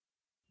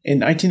In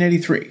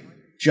 1983,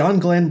 John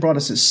Glenn brought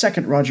us his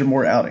second Roger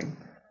Moore outing,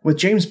 with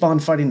James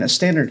Bond fighting a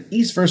standard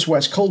East vs.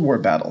 West Cold War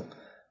battle,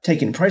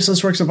 taking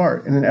priceless works of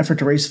art in an effort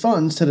to raise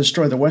funds to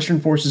destroy the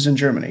Western forces in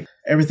Germany.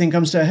 Everything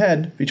comes to a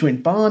head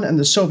between Bond and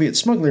the Soviet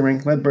smuggling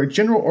ring led by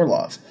General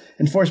Orlov,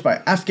 enforced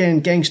by Afghan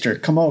gangster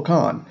Kamal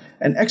Khan,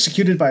 and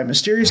executed by a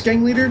mysterious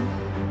gang leader,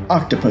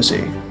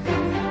 Octopussy.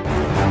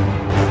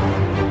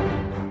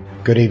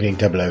 Good evening,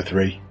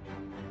 003.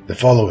 The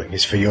following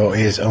is for your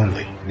ears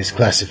only and is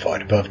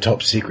classified above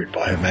top secret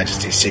by Her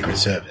Majesty's Secret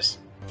Service.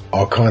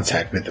 Our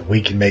contact with the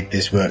We Can Make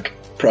This Work,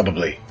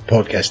 probably,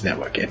 podcast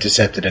network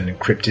intercepted an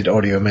encrypted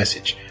audio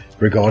message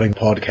regarding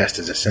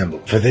Podcasters Assemble.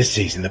 For this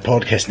season, the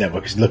podcast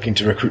network is looking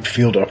to recruit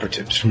field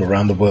operatives from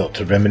around the world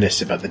to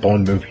reminisce about the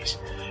Bond movies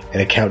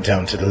in a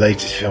countdown to the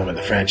latest film in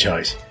the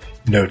franchise,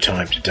 No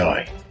Time to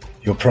Die.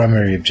 Your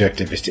primary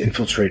objective is to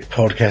infiltrate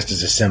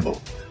Podcasters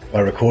Assemble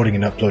by recording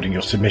and uploading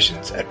your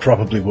submissions at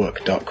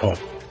probablywork.com,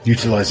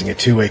 utilizing a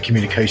two-way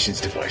communications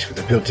device with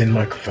a built-in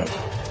microphone,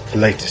 the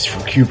latest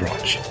from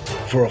Q-Branch.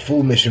 For a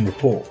full mission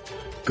report,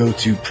 go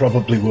to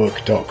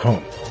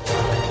probablywork.com.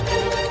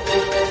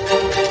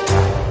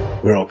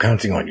 We're all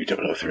counting on you,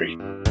 003.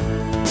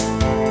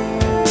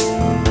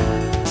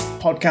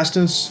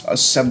 Podcasters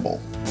Assemble.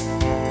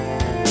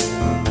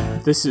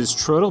 This is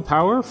Troidal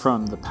Power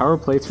from the Power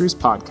Playthroughs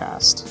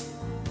podcast.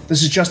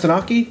 This is Justin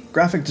Aki,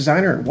 graphic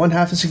designer and one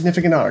half of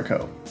Significant Honor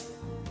Co.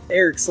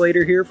 Eric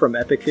Slater here from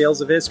Epic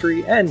Fails of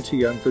History and Too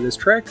Young for This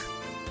Trek.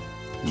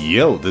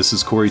 Yo, this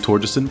is Corey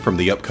Torgerson from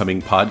the upcoming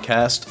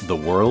podcast, The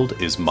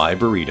World is My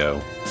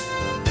Burrito.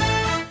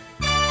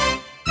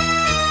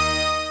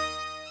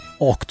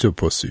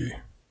 Octopussy.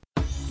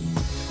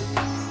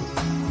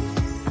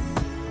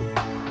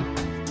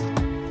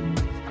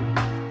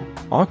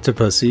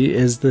 Octopussy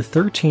is the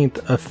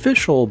 13th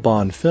official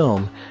Bond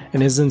film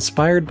and is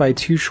inspired by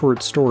two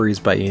short stories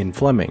by Ian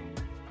Fleming,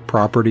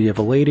 Property of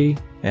a Lady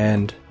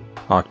and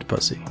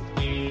Octopussy.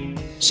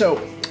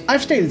 So,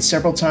 I've stated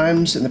several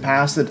times in the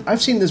past that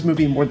I've seen this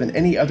movie more than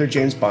any other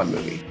James Bond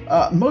movie,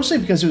 mostly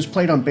because it was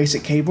played on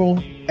basic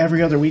cable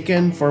every other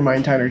weekend for my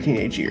entire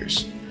teenage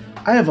years.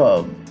 I have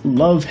a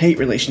love-hate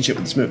relationship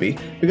with this movie,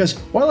 because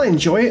while I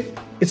enjoy it,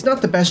 it's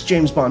not the best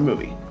James Bond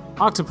movie.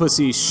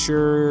 Octopussy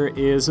sure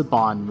is a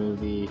Bond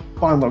movie.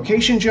 Bond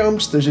location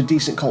jumps, there's a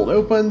decent cold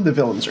open, the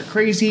villains are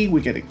crazy,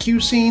 we get a Q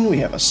scene, we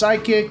have a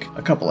sidekick,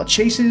 a couple of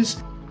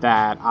chases.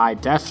 That I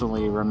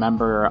definitely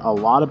remember a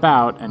lot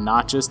about, and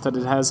not just that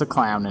it has a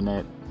clown in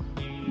it.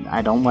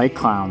 I don't like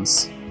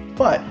clowns.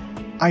 But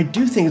I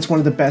do think it's one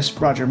of the best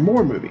Roger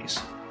Moore movies.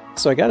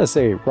 So I gotta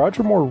say,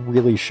 Roger Moore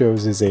really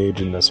shows his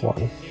age in this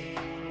one.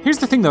 Here's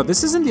the thing though,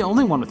 this isn't the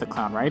only one with a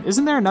clown, right?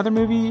 Isn't there another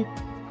movie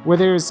where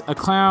there's a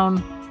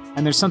clown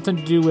and there's something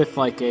to do with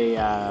like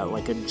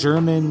a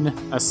German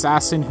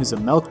assassin who's a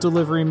milk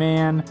delivery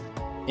man,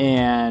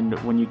 and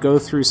when you go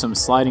through some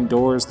sliding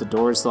doors, the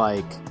doors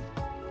like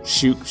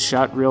shoot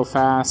shut real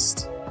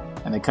fast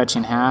and they cut you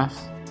in half?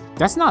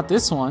 That's not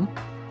this one,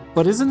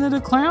 but isn't it a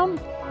clown?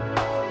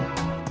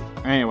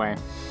 Anyway.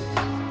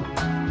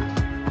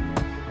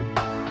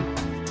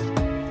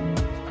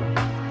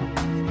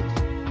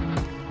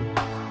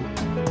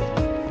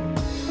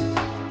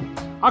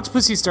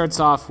 Octopussy starts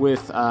off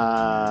with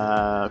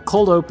a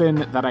cold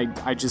open that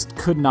I just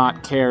could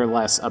not care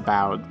less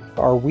about.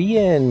 Are we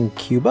in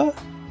Cuba?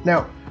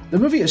 Now, the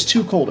movie has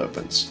two cold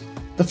opens.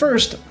 The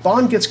first,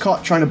 Bond gets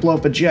caught trying to blow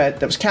up a jet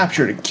that was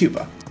captured in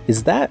Cuba.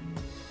 Is that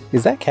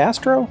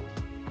Castro?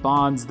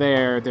 Bond's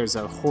there's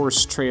a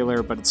horse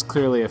trailer, but it's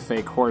clearly a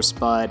fake horse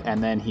butt,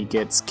 and then he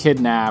gets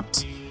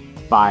kidnapped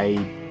by,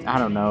 I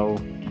don't know,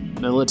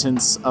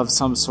 militants of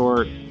some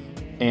sort,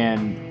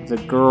 and the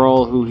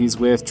girl who he's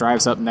with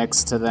drives up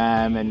next to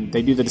them, and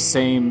they do the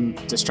same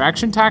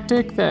distraction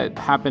tactic that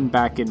happened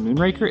back in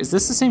Moonraker. Is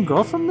this the same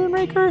girl from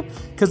Moonraker?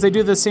 Because they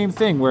do the same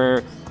thing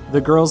where the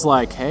girl's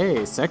like,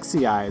 hey,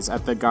 sexy eyes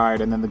at the guard,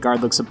 and then the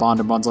guard looks at Bond,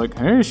 and Bond's like,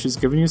 hey, she's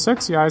giving you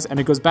sexy eyes, and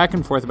it goes back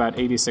and forth about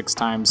 86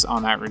 times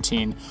on that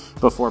routine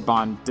before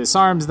Bond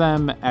disarms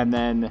them, and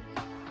then...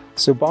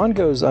 So Bond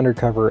goes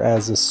undercover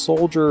as a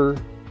soldier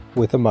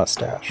with a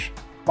mustache.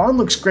 Bond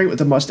looks great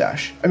with a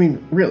mustache. I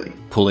mean, really.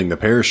 Pulling the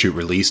parachute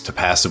release to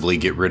passively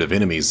get rid of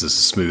enemies is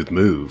a smooth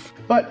move.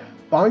 But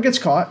Bond gets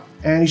caught,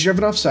 and he's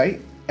driven off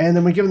site, and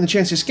then when given the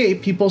chance to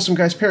escape, he pulls some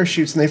guys'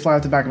 parachutes and they fly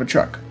out the back of a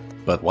truck.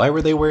 But why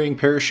were they wearing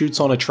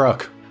parachutes on a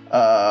truck?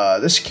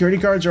 The security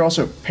guards are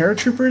also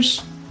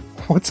paratroopers.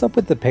 What's up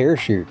with the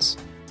parachutes?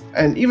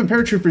 And even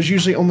paratroopers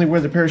usually only wear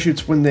the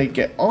parachutes when they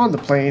get on the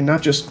plane,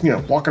 not just,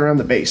 walking around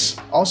the base.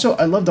 Also,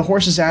 I love the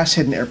horse's ass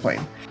hidden airplane.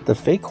 The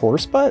fake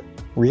horse butt?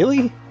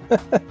 Really?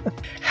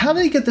 How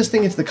did he get this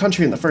thing into the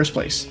country in the first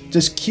place?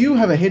 Does Q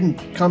have a hidden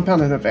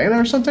compound in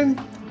Havana or something?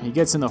 He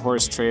gets in the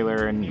horse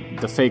trailer and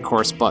the fake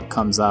horse butt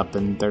comes up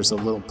and there's a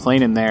little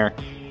plane in there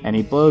and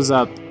he blows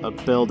up a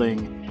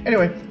building.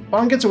 Anyway,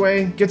 Bond gets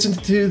away, gets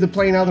into the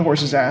plane out of the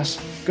horse's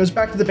ass, goes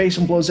back to the base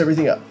and blows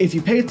everything up. If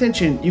you pay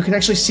attention, you can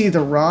actually see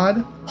the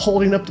rod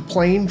holding up the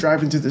plane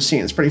driving through the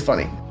scene. It's pretty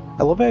funny.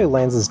 I love how he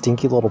lands this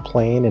dinky little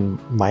plane in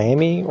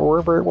Miami or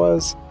wherever it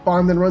was.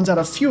 Bond then runs out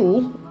of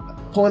fuel,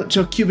 pulling it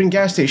to a Cuban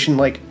gas station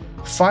like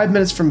 5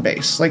 minutes from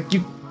base. Like,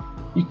 you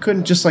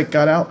couldn't just, like,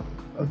 got out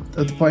of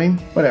the plane?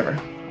 Whatever.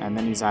 And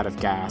then he's out of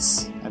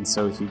gas, and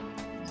so he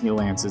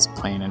lands his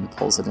plane and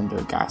pulls it into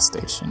a gas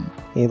station.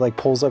 He, like,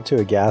 pulls up to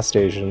a gas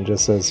station and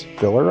just says,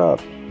 fill her up.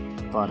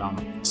 But,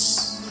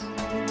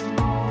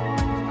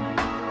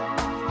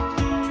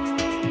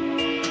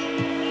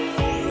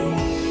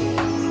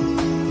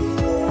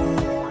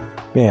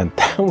 Man,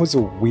 that was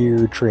a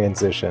weird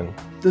transition.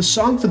 The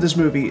song for this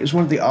movie is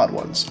one of the odd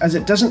ones, as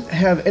it doesn't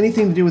have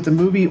anything to do with the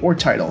movie or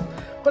title,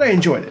 but I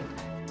enjoyed it.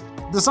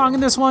 The song in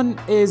this one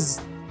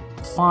is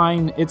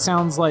fine. It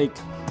sounds like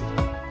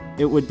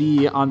it would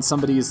be on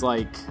somebody's,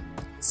 like,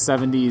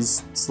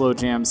 70s slow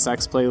jam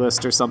sex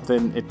playlist or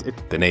something.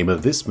 The name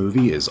of this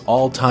movie is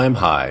All Time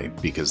High,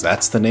 because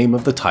that's the name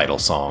of the title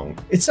song.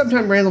 It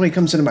sometimes randomly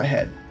comes into my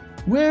head.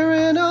 We're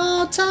in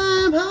all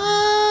time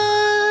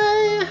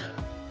high.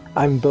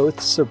 I'm both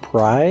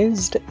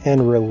surprised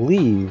and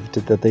relieved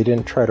that they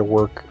didn't try to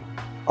work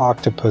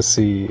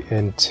Octopussy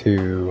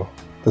into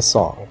the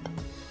song.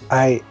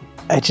 I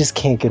just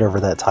can't get over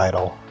that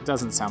title. It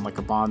doesn't sound like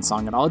a Bond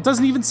song at all. It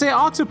doesn't even say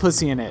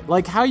Octopussy in it.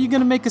 Like, how are you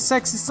going to make a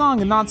sexy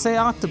song and not say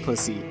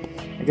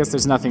Octopussy? I guess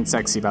there's nothing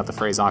sexy about the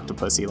phrase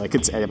Octopussy. Like,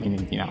 it's, I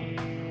mean, you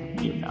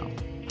know.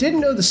 Didn't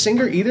know the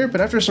singer either,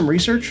 but after some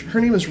research, her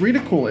name is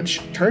Rita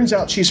Coolidge. Turns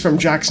out she's from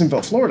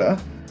Jacksonville, Florida.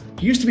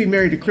 Used to be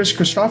married to Chris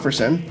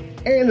Christopherson,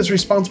 and is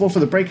responsible for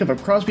the breakup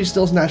of Crosby,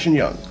 Stills, Nash &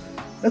 Young.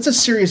 That's a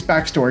serious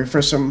backstory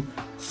for some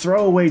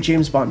throwaway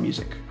James Bond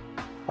music.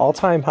 All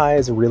Time High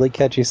is a really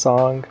catchy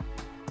song,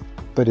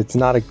 but it's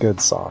not a good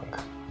song.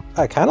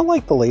 I kind of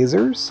like the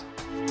Lasers.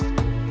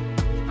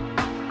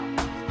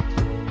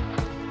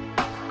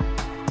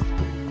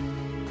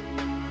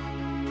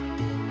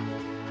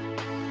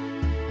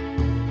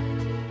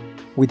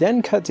 We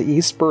then cut to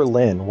East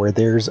Berlin, where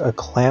there's a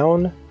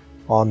clown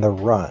on the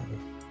run.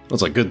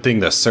 It's a good thing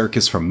the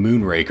circus from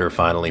Moonraker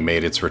finally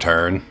made its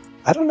return.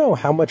 I don't know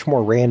how much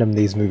more random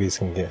these movies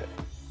can get.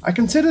 I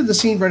considered the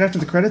scene right after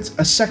the credits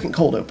a second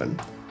cold open.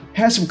 It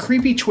has some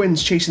creepy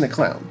twins chasing the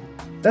clown.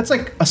 That's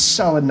like a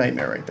solid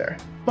nightmare right there.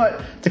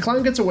 But the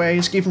clown gets away,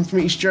 escaping from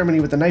East Germany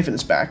with a knife in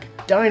his back,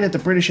 dying at the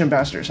British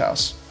ambassador's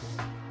house.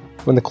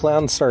 When the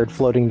clown started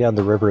floating down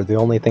the river, the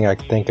only thing I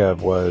could think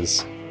of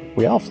was,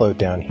 we all float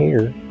down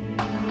here.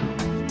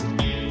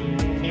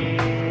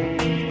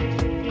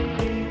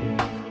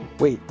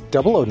 Wait,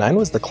 009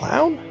 was the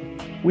clown?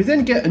 We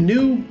then get a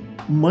new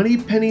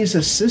Moneypenny's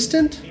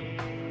assistant?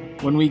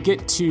 When we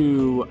get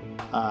to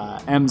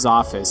M's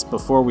office,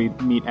 before we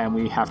meet M,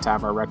 we have to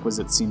have our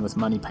requisite scene with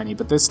Moneypenny,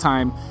 but this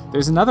time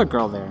there's another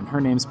girl there, and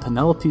her name's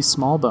Penelope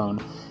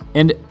Smallbone.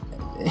 And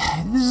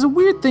there's a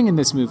weird thing in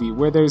this movie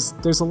where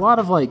there's a lot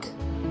of, like,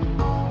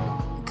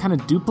 kind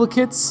of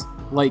duplicates.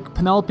 Like,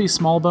 Penelope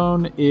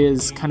Smallbone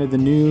is kind of the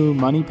new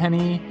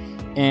Moneypenny,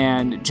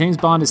 and James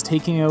Bond is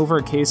taking over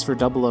a case for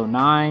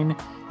 009,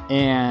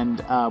 and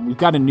we've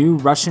got a new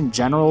Russian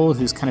general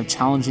who's kind of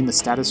challenging the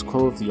status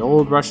quo of the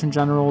old Russian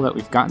general that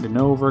we've gotten to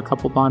know over a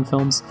couple Bond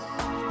films.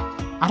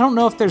 I don't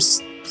know if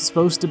there's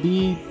supposed to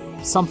be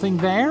something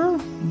there,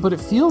 but it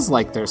feels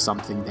like there's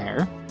something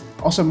there.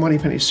 Also,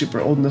 Moneypenny's super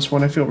old in this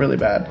one. I feel really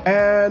bad.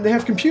 And they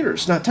have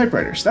computers, not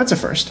typewriters. That's a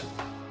first.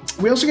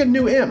 We also get a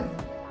new M.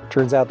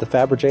 Turns out the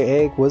Fabergé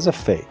egg was a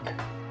fake.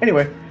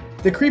 Anyway,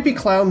 the creepy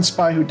clown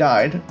spy who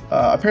died,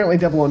 apparently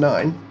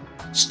 009,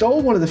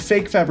 stole one of the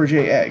fake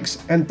Fabergé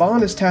eggs, and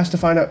Bond is tasked to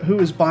find out who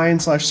is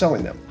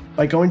buying/selling them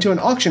by going to an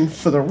auction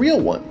for the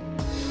real one.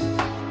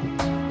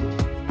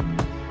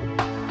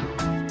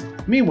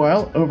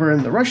 Meanwhile, over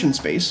in the Russian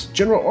space,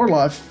 General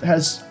Orlov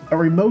has a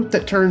remote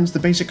that turns the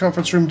basic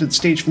conference room to the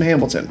stage from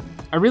Hamilton.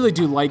 I really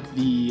do like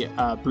the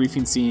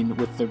briefing scene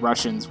with the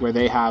Russians where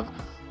they have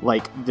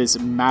like this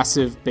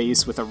massive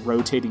base with a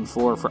rotating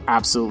floor for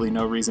absolutely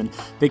no reason.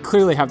 They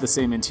clearly have the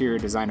same interior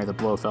designer that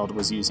Blofeld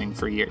was using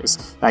for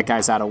years. That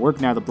guy's out of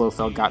work now that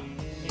Blofeld got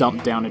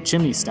dumped down a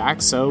chimney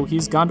stack, so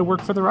he's gone to work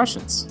for the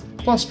Russians.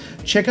 Plus,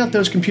 check out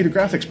those computer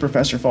graphics,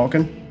 Professor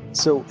Falcon.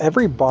 So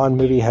every Bond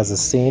movie has a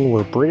scene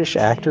where British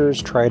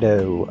actors try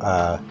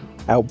to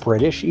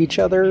out-British each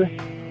other.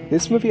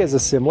 This movie has a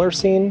similar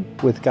scene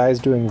with guys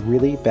doing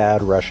really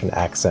bad Russian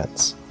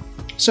accents.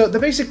 So the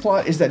basic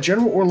plot is that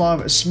General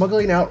Orlov is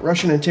smuggling out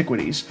Russian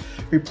antiquities,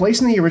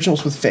 replacing the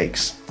originals with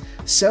fakes,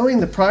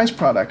 selling the prized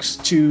products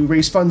to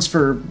raise funds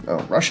for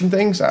Russian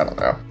things? I don't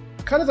know.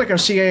 Kind of like our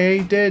CIA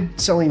did,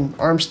 selling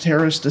arms to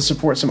terrorists to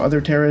support some other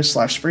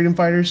terrorists/freedom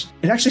fighters.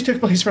 It actually took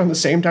place around the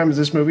same time as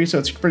this movie, so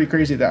it's pretty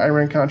crazy that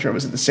Iran-Contra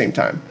was at the same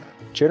time.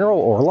 General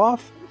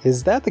Orlov?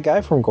 Is that the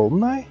guy from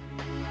GoldenEye?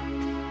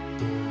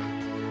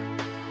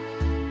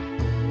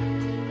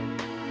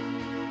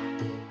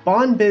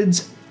 Bond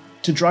bids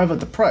to drive up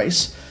the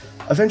price.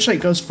 Eventually it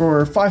goes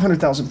for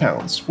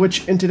 £500,000,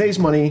 which in today's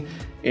money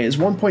is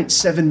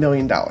 $1.7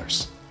 million.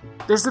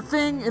 There's a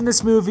thing in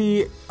this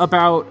movie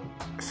about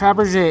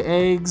Fabergé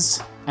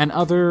eggs and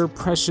other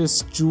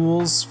precious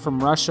jewels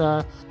from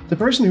Russia. The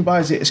person who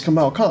buys it is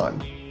Kamal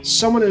Khan,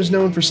 someone who's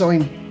known for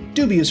selling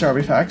dubious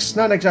artifacts,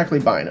 not exactly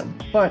buying them.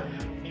 But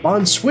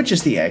Bond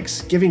switches the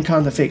eggs, giving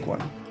Khan the fake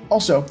one.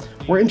 Also,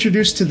 we're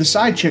introduced to the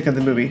side chick of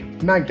the movie,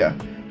 Magda,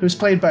 who's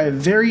played by a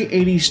very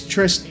 80s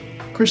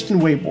Kristen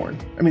Wayborn.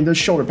 I mean, those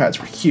shoulder pads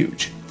were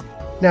huge.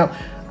 Now,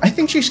 I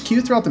think she's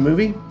cute throughout the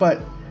movie,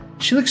 but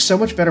she looks so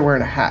much better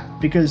wearing a hat,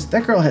 because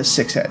that girl has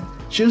 6 head.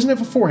 She doesn't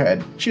have a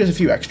forehead, she has a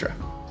few extra.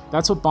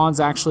 That's what Bond's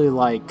actually,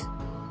 like,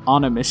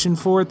 on a mission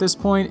for at this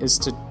point, is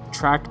to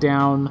track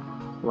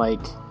down,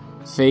 like,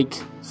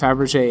 fake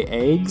Fabergé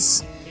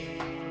eggs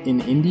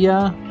in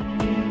India,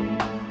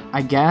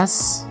 I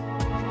guess.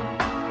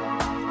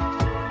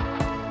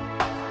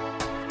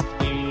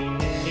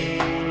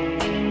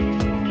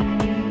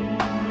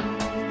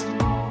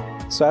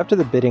 So after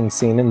the bidding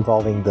scene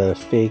involving the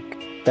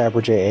fake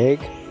Fabergé egg,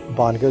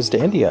 Bond goes to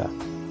India.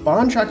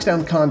 Bond tracks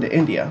down Khan to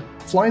India,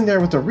 flying there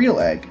with a real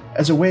egg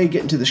as a way to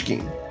get into the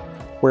scheme,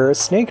 where a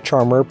snake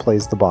charmer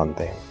plays the Bond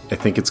theme. I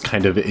think it's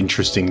kind of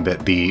interesting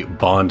that the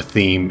Bond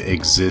theme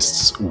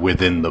exists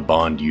within the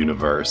Bond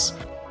universe.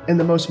 And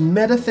the most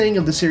meta thing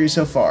of the series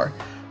so far,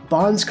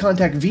 Bond's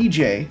contact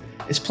VJ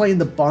is playing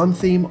the Bond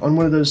theme on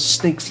one of those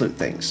snake flute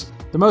things.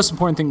 The most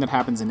important thing that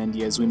happens in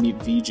India is we meet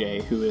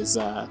Vijay, who is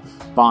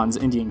Bond's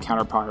Indian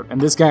counterpart. And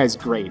this guy is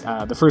great.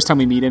 The first time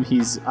we meet him,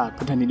 he's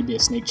pretending to be a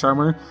snake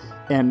charmer.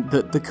 And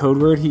the code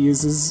word he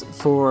uses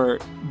for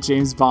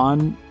James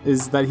Bond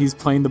is that he's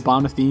playing the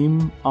Bond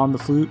theme on the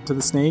flute to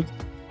the snake,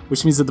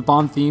 which means that the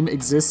Bond theme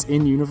exists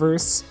in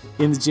universe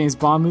in the James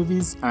Bond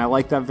movies. And I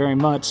like that very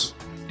much.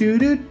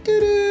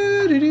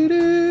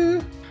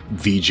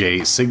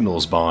 VJ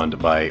signals Bond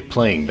by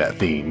playing that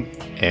theme,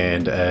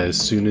 and as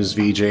soon as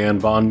VJ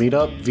and Bond meet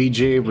up,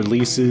 VJ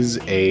releases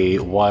a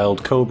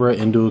wild cobra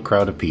into a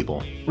crowd of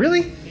people.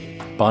 Really?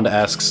 Bond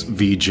asks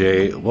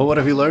VJ, well, what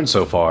have you learned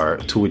so far?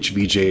 To which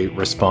VJ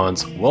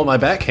responds, well, my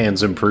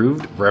backhand's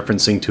improved,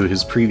 referencing to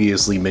his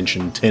previously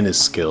mentioned tennis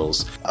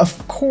skills.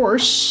 Of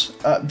course,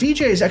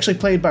 VJ is actually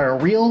played by a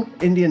real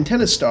Indian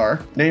tennis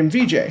star named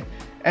VJ.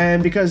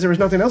 And because there was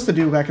nothing else to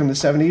do back in the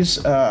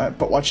 70s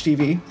but watch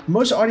TV,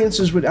 most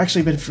audiences would actually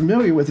have been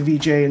familiar with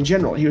VJ in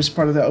general. He was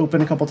part of the Open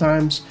a couple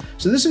times.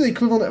 So this is the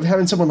equivalent of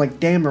having someone like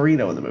Dan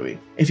Marino in the movie.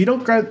 If you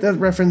don't get that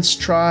reference,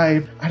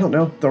 try, I don't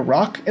know, The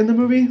Rock in the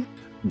movie.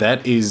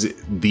 That is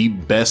the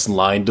best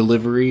line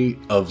delivery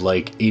of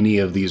like any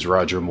of these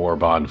Roger Moore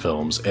Bond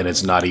films, and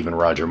it's not even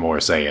Roger Moore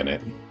saying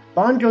it.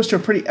 Bond goes to a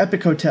pretty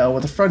epic hotel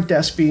with the front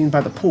desk being by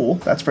the pool.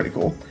 That's pretty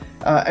cool.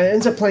 And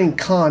ends up playing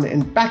Khan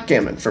in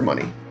backgammon for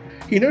money.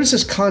 He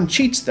notices Khan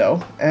cheats,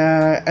 though,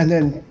 and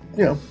then,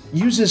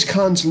 uses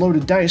Khan's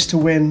loaded dice to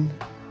win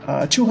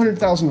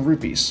 200,000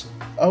 rupees.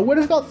 A win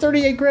of about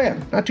 38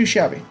 grand. Not too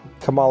shabby.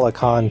 Kamala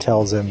Khan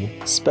tells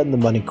him, spend the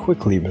money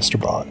quickly, Mr.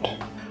 Bond.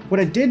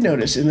 What I did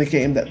notice in the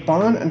game that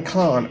Bond and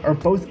Khan are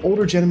both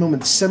older gentlemen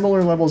with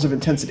similar levels of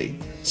intensity.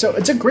 So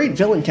it's a great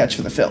villain catch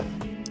for the film.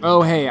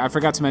 Oh, hey, I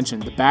forgot to mention,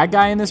 the bad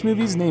guy in this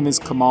movie's name is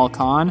Kamal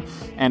Khan,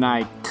 and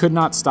I could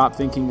not stop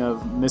thinking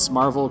of Miss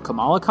Marvel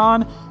Kamala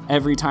Khan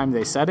every time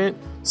they said it.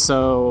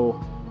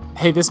 So,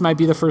 hey, this might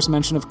be the first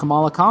mention of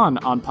Kamala Khan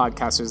on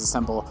Podcasters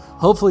Assemble.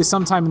 Hopefully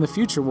sometime in the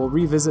future we'll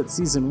revisit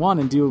Season 1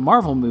 and do a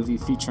Marvel movie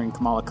featuring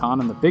Kamala Khan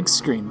on the big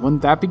screen.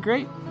 Wouldn't that be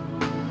great?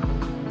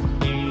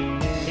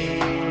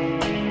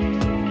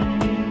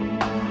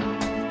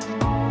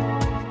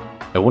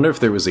 I wonder if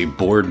there was a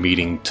board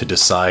meeting to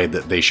decide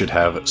that they should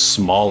have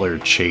smaller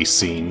chase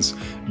scenes,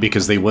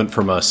 because they went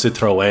from a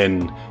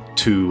Citroën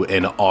to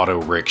an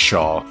auto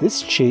rickshaw.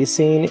 This chase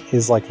scene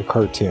is like a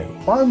cartoon.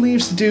 Bond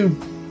leaves to do,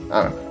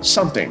 I don't know,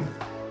 something.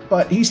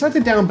 But he's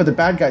hunted down by the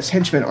bad guy's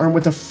henchmen armed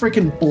with a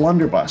freaking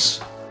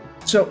blunderbuss.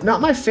 So, not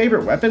my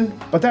favorite weapon,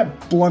 but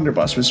that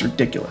blunderbuss was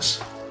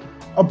ridiculous.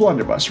 A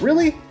blunderbuss,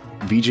 really?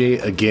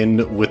 VJ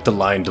again with the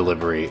line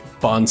delivery.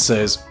 Bond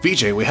says,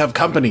 VJ, we have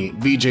company.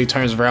 VJ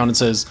turns around and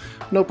says,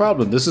 no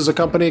problem, this is a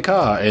company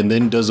car, and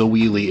then does a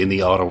wheelie in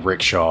the auto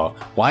rickshaw.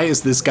 Why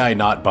is this guy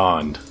not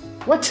Bond?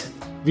 What?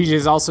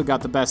 VJ's also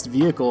got the best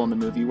vehicle in the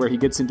movie, where he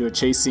gets into a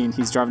chase scene.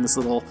 He's driving this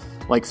little,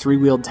 like,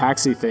 3-wheeled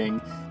taxi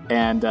thing,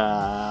 and,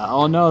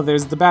 oh no,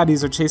 there's the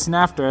baddies are chasing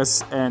after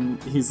us,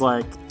 and he's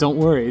like, don't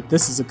worry,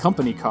 this is a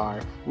company car,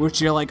 which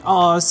you're like,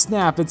 oh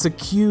snap, it's a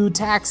Q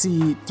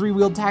taxi,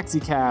 3-wheeled taxi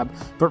cab,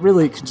 but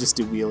really it could just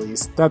do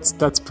wheelies.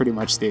 That's pretty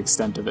much the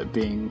extent of it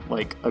being,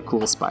 like, a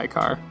cool spy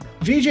car.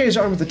 VJ is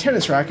armed with a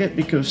tennis racket,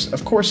 because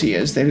of course he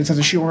is. They didn't have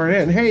to shoehorn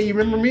it in. Hey, you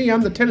remember me?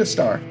 I'm the tennis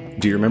star.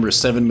 Do you remember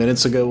 7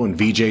 minutes ago when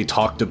VJ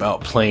talked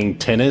about playing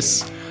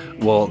tennis?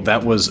 Well,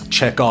 that was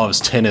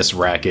Chekhov's tennis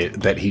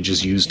racket that he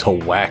just used to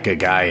whack a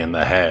guy in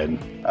the head.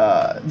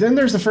 Then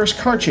there's the first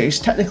car chase,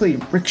 technically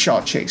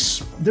rickshaw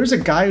chase. There's a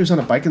guy who's on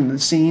a bike in the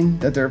scene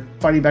that they're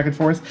fighting back and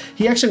forth.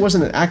 He actually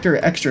wasn't an actor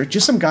or extra,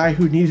 just some guy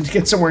who needed to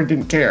get somewhere and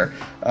didn't care.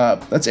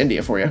 That's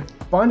India for you.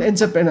 Bond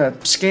ends up in a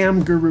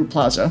scam guru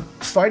plaza,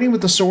 fighting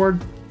with the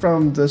sword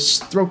from the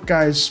throat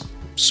guy's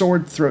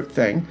sword throat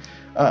thing.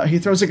 He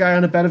throws a guy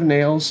on a bed of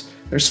nails.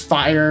 There's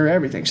fire,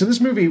 everything. So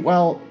this movie,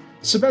 while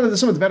so better than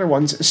some of the better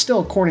ones, is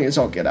still corny as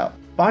all get out.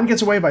 Bond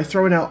gets away by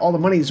throwing out all the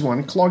money he's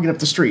won, clogging up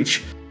the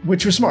streets.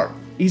 which was smart.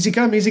 Easy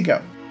come, easy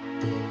go.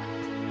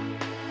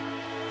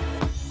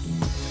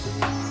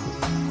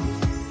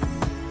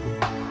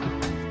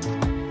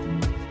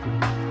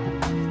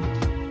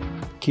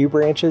 Q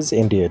Branch's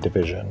India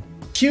division.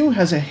 Q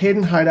has a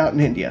hidden hideout in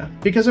India,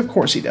 because of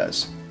course he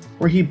does,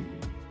 where he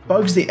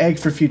bugs the egg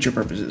for future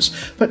purposes.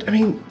 But, I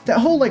mean, that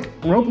whole,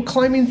 rope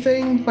climbing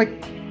thing,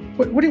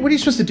 what are you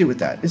supposed to do with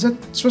that? Is that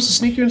supposed to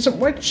sneak you into something?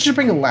 Why did you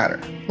bring a ladder?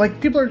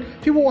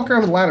 People walk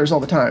around with ladders all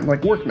the time,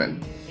 like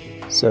workmen.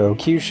 So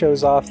Q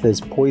shows off this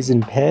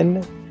poison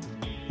pen,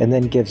 and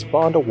then gives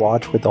Bond a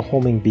watch with a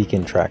homing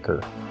beacon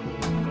tracker,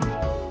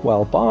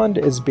 while Bond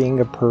is being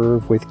a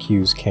perv with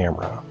Q's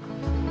camera.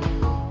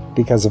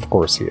 Because of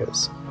course he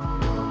is.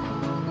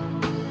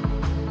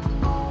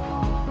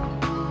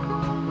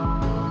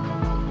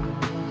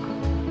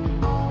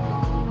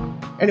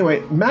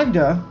 Anyway,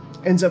 Magda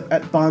ends up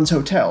at Bond's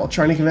hotel,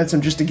 trying to convince him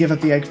just to give up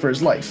the egg for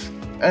his life.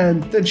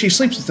 And then she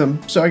sleeps with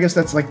him, so I guess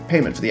that's like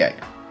payment for the egg.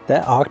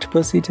 That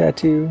Octopussy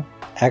tattoo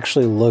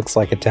actually looks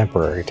like a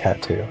temporary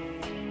tattoo.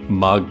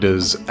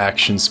 Magda's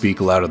actions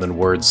speak louder than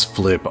words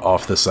flip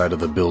off the side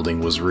of the building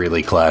was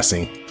really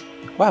classy.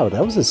 Wow,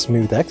 that was a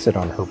smooth exit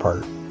on her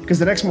part. Because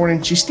the next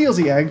morning, she steals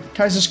the egg,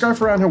 ties a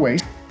scarf around her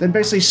waist, then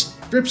basically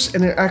strips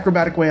in an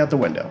acrobatic way out the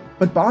window.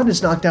 But Bond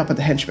is knocked out by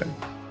the henchman.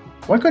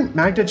 Why couldn't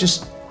Magda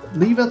just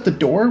leave out the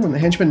door when the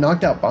henchman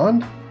knocked out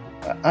Bond?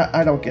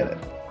 I don't get it.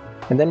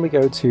 And then we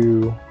go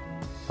to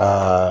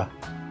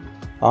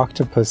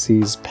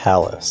Octopussy's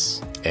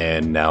palace.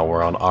 And now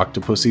we're on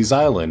Octopussy's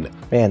Island.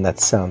 Man,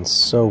 that sounds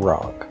so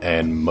wrong.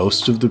 And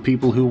most of the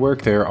people who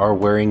work there are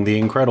wearing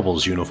the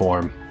Incredibles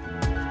uniform.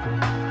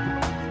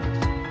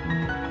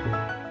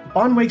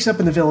 Bond wakes up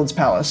in the villain's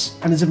palace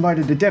and is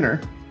invited to dinner,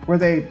 where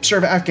they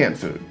serve Afghan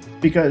food,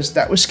 because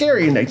that was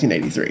scary in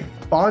 1983.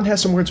 Bond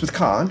has some words with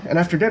Khan, and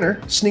after dinner,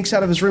 sneaks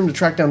out of his room to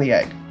track down the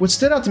egg. What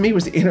stood out to me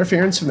was the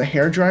interference from the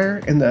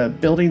hairdryer in the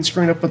building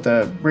screwing up with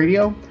the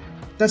radio.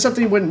 That's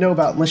something you wouldn't know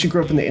about unless you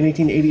grew up in the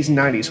 1980s and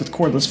 90s with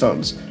cordless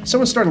phones.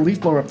 Someone started a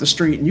leaf blower up the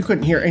street and you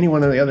couldn't hear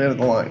anyone on the other end of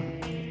the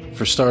line.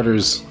 For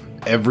starters,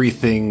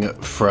 everything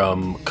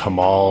from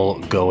Kamal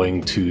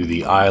going to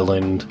the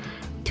island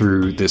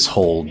through this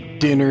whole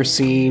dinner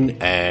scene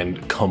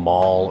and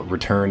Kamal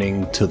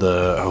returning to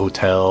the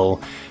hotel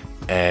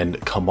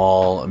and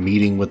Kamal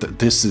meeting with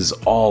this is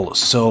all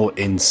so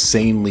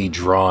insanely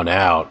drawn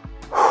out.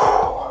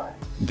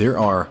 There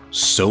are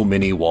so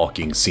many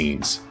walking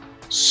scenes,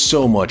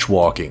 so much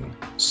walking,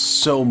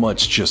 so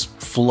much just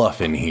fluff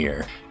in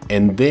here.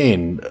 And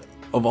then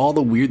of all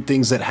the weird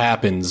things that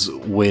happens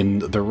when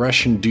the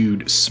Russian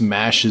dude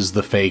smashes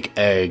the fake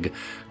egg,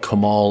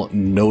 Kamal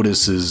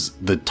notices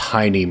the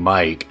tiny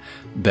mic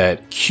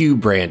that Q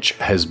Branch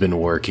has been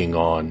working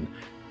on.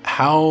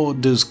 How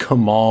does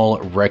Kamal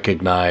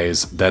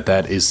recognize that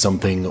that is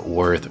something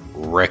worth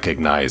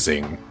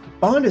recognizing?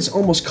 Bond is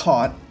almost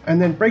caught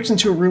and then breaks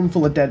into a room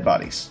full of dead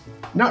bodies.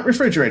 Not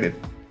refrigerated.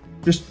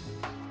 Just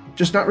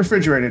not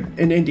refrigerated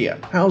in India.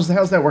 How's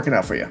that working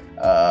out for you?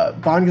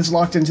 Bond gets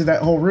locked into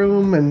that whole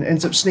room and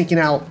ends up sneaking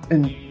out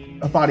in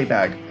a body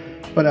bag.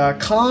 But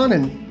Khan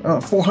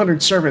and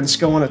 400 servants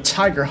go on a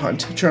tiger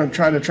hunt to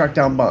try to track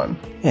down Bond.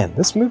 Man,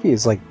 this movie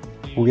is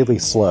really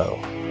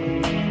slow.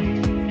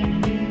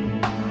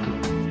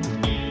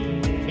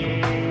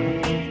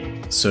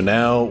 So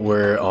now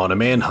we're on a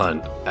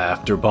manhunt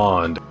after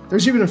Bond.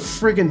 There's even a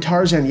friggin'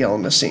 Tarzan yell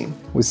in this scene.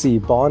 We see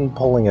Bond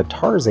pulling a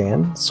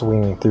Tarzan,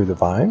 swinging through the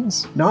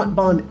vines. Not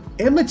Bond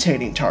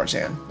imitating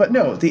Tarzan, but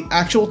no, the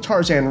actual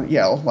Tarzan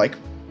yell,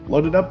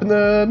 loaded up in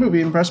the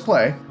movie and press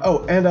play.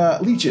 Oh, and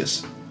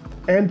leeches.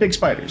 And big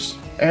spiders.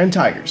 And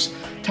tigers.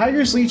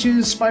 Tigers,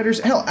 leeches, spiders,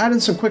 hell, add in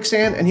some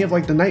quicksand, and you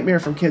have the nightmare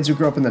from kids who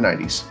grew up in the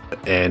 90s.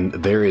 And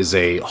there is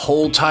a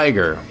whole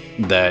tiger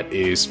that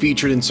is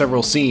featured in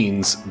several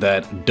scenes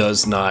that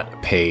does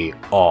not pay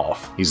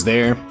off. He's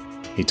there,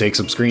 he takes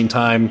up screen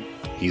time,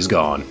 he's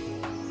gone.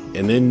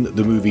 And then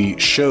the movie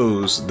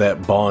shows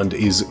that Bond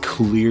is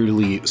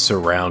clearly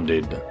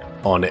surrounded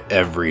on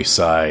every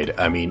side.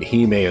 I mean,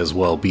 he may as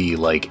well be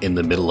in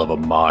the middle of a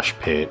mosh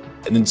pit.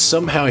 And then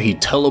somehow he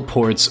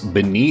teleports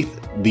beneath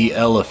the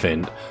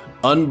elephant,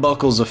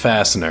 unbuckles a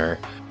fastener,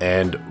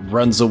 and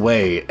runs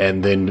away,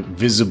 and then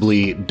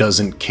visibly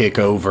doesn't kick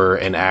over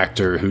an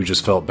actor who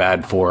just felt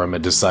bad for him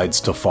and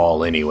decides to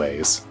fall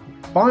anyways.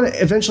 Bond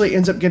eventually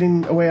ends up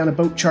getting away on a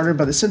boat chartered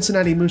by the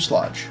Cincinnati Moose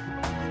Lodge.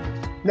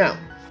 Now,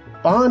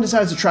 Bond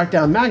decides to track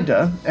down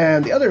Magda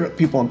and the other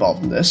people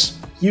involved in this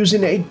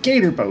using a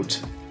gator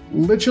boat,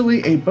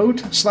 literally a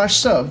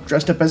boat/sub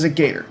dressed up as a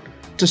gator,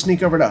 to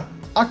sneak over to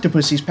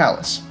Octopussy's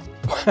palace.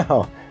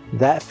 Wow,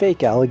 that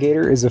fake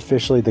alligator is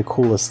officially the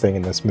coolest thing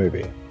in this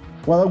movie.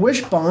 While I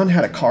wish Bond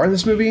had a car in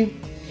this movie,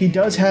 he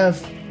does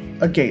have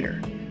a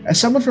gator. As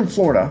someone from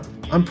Florida,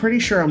 I'm pretty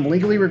sure I'm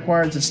legally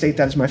required to state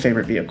that as my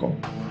favorite vehicle.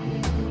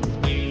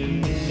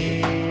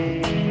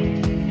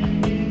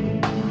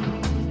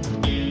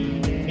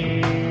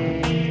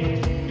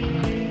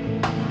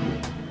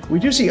 We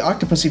do see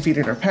Octopussy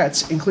feeding her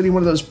pets, including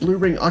one of those blue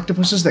ring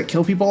octopuses that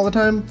kill people all the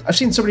time. I've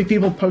seen so many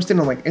people posting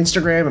on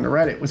Instagram and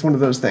Reddit with one of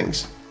those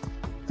things.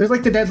 They're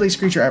like the deadliest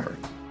creature ever.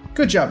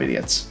 Good job,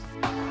 idiots.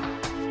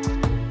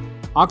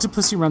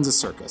 Octopussy runs a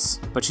circus,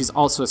 but she's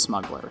also a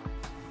smuggler.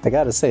 I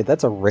gotta say,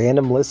 that's a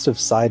random list of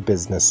side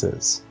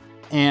businesses.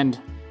 And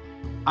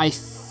I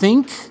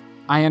think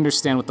I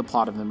understand what the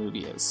plot of the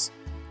movie is,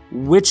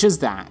 which is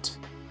that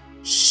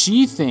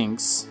she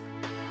thinks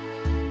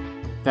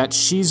that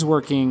she's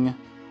working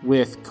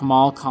with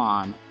Kamal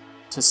Khan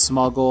to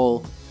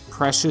smuggle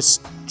precious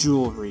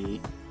jewelry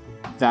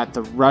that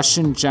the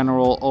Russian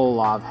General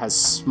Olav has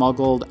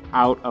smuggled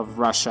out of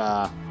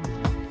Russia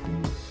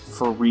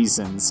for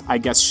reasons. I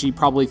guess she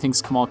probably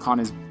thinks Kamal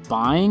Khan is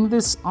buying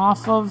this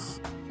off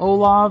of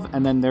Olav,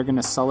 and then they're going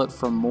to sell it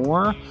for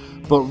more.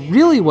 But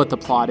really what the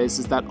plot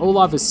is that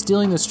Olav is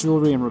stealing this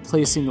jewelry and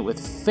replacing it with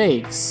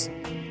fakes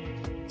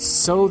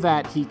so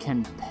that he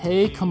can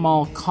pay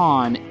Kamal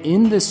Khan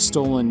in this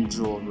stolen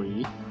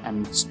jewelry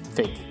and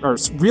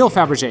real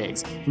Fabergé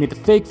eggs. He made the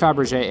fake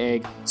Fabergé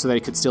egg so that he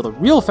could steal the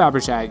real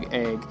Fabergé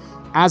egg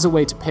as a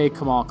way to pay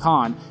Kamal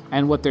Khan.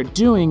 And what they're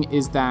doing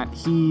is that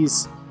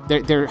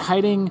they're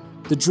hiding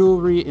the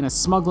jewelry in a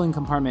smuggling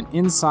compartment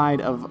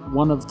inside of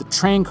one of the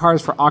train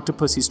cars for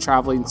Octopussy's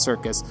traveling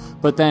circus.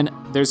 But then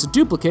there's a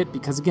duplicate,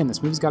 because again,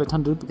 this movie's got a ton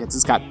of duplicates.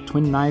 It's got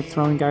twin knife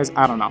throwing guys.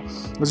 I don't know.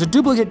 There's a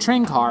duplicate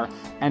train car,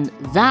 and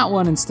that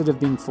one, instead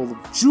of being full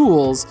of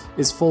jewels,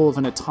 is full of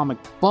an atomic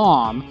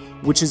bomb,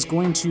 which is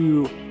going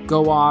to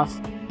go off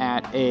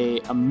at a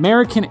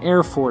American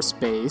Air Force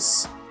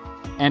base,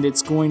 and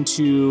it's going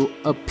to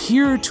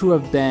appear to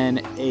have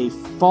been a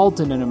fault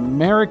in an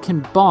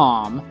American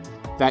bomb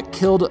that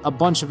killed a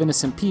bunch of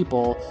innocent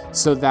people,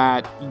 so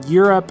that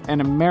Europe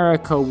and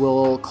America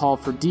will call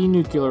for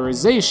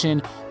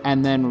denuclearization,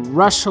 and then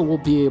Russia will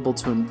be able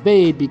to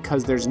invade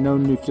because there's no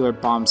nuclear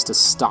bombs to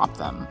stop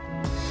them.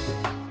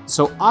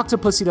 So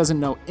Octopussy doesn't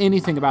know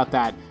anything about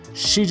that.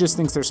 She just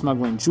thinks they're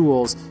smuggling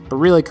jewels, but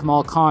really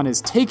Kamal Khan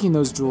is taking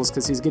those jewels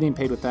because he's getting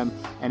paid with them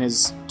and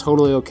is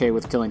totally okay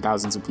with killing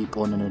thousands of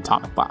people in an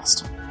atomic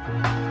blast.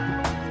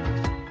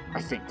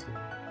 I think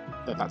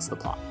that's the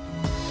plot.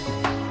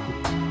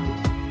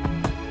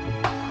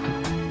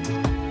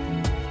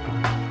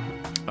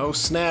 Oh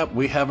snap,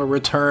 we have a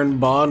return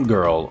Bond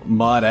girl.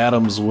 Maud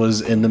Adams was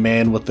in The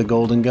Man with the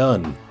Golden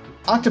Gun.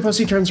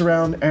 Octopussy turns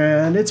around,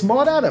 and it's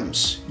Maud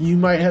Adams. You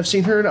might have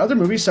seen her in other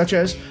movies, such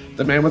as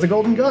The Man with the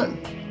Golden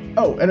Gun.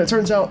 Oh, and it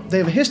turns out they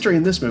have a history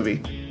in this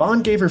movie.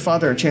 Bond gave her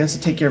father a chance to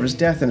take care of his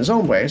death in his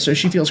own way, so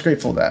she feels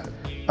grateful for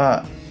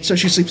that. So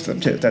she sleeps with him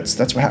too. That's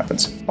what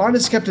happens. Bond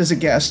is kept as a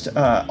guest.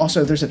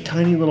 Also, there's a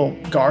tiny little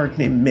guard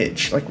named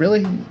Midge. Like,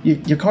 really?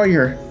 You call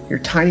your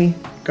tiny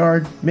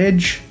guard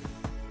Midge?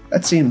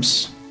 That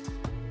seems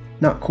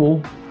not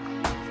cool.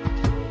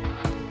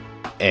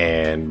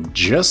 And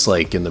just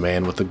like in The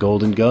Man with the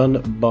Golden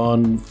Gun,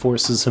 Bond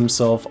forces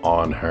himself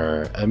on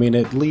her. I mean,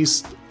 at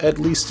least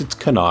it's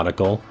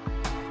canonical.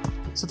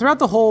 So throughout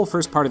the whole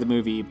first part of the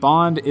movie,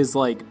 Bond is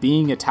like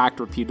being attacked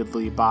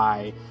repeatedly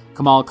by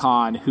Kamal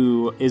Khan,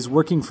 who is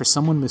working for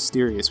someone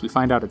mysterious. We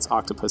find out it's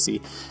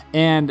Octopussy.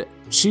 And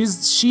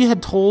she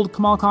had told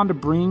Kamal Khan to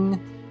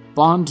bring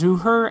Bond to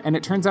her, and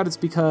it turns out it's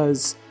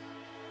because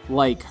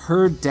like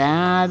her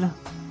dad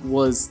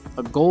was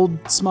a gold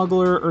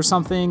smuggler or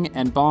something,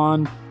 and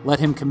Bond let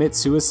him commit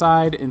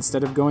suicide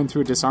instead of going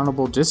through a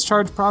dishonorable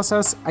discharge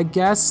process, I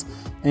guess.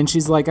 And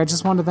she's like, I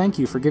just want to thank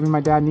you for giving my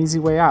dad an easy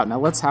way out. Now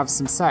let's have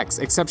some sex.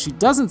 Except she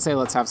doesn't say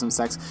let's have some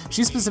sex.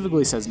 She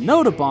specifically says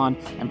no to Bond,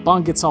 and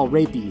Bond gets all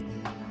rapey.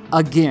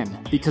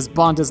 Again, because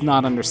Bond does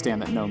not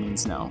understand that no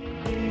means no.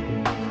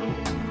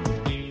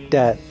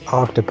 Dat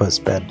octopus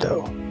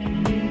bento.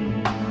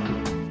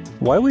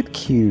 Why would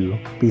Q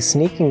be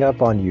sneaking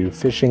up on you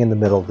fishing in the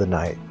middle of the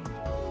night?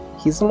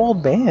 He's an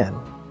old man.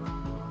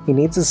 He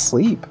needs his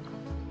sleep.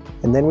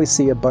 And then we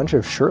see a bunch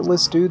of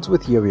shirtless dudes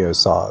with yo-yo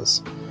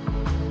saws.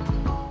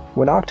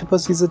 When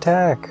Octopussy's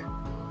attack.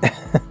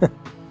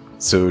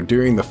 So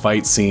during the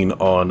fight scene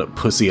on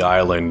Pussy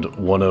Island,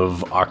 one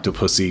of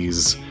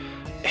Octopussy's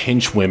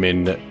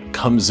henchwomen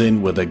comes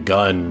in with a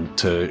gun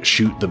to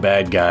shoot the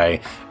bad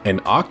guy,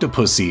 and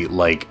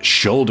Octopussy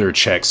shoulder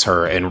checks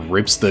her and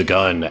rips the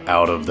gun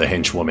out of the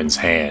henchwoman's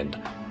hand.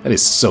 That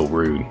is so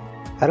rude.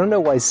 I don't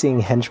know why seeing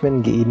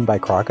henchmen get eaten by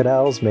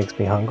crocodiles makes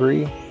me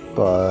hungry,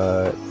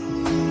 but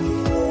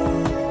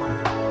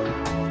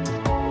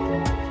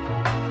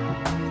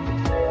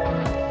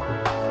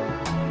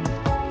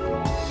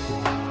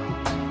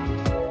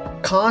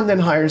Khan then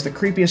hires the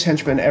creepiest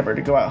henchman ever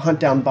to go out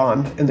hunt down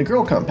Bond in the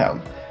girl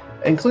compound,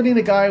 including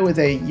a guy with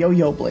a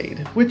yo-yo blade,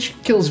 which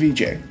kills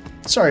VJ.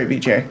 Sorry,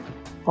 VJ.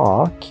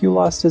 Aw, Q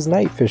lost his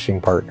night fishing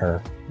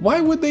partner.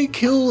 Why would they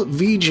kill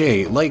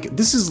VJ?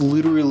 This is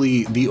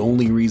literally the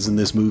only reason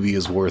this movie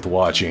is worth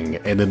watching,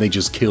 and then they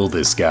just kill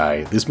this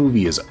guy. This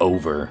movie is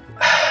over.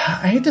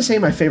 I hate to say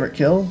my favorite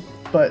kill,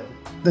 but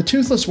the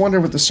Toothless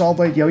Wonder with the saw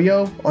blade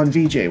yo-yo on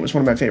VJ was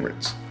one of my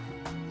favorites.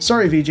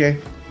 Sorry,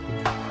 VJ.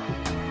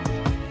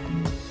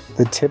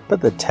 The tip of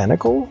the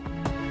tentacle?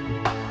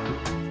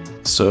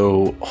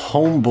 So,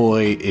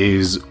 Homeboy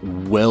is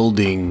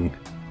welding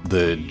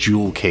the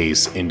jewel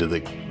case into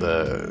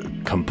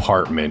the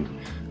compartment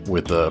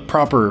with the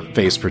proper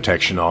face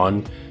protection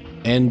on,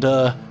 and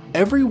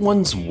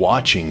everyone's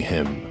watching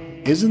him.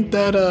 Isn't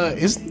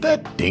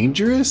that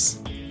dangerous?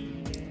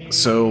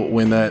 So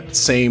when that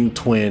same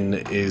twin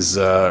is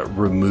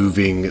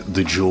removing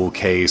the jewel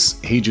case,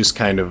 he just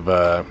kind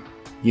of,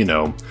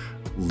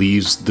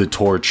 leaves the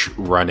torch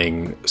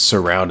running,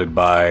 surrounded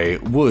by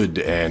wood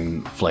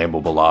and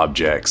flammable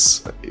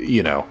objects.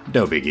 No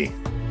biggie.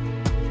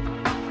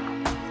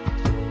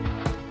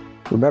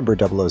 Remember,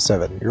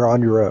 007, you're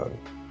on your own.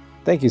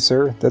 Thank you,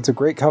 sir. That's a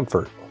great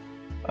comfort.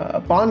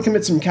 Bond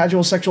commits some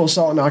casual sexual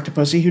assault on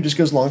Octopussy, who just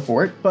goes along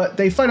for it, but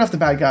they fight off the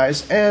bad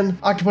guys, and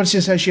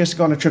Octopussy says she has to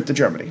go on a trip to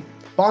Germany.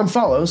 Bond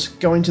follows,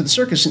 going to the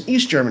circus in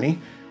East Germany,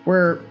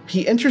 where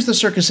he enters the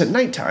circus at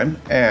nighttime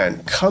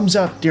and comes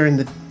out during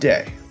the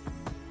day.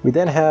 We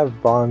then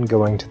have Bond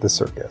going to the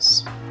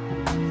circus.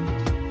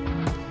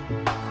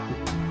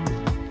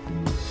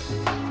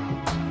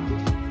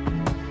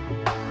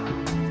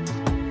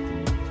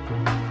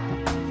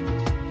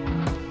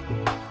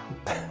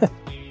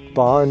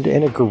 Bond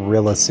in a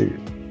gorilla suit.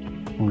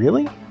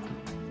 Really?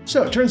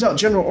 So it turns out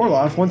General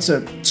Orlov wants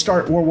to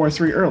start World War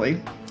III early,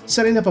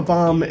 setting up a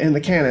bomb in the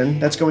cannon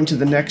that's going to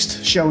the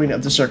next showing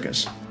of the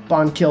circus.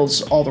 Bond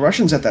kills all the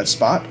Russians at that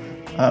spot,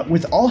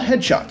 with all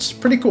headshots.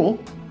 Pretty cool.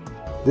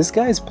 This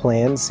guy's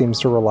plan seems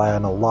to rely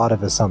on a lot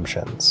of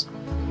assumptions.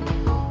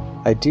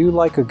 I do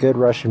like a good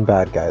Russian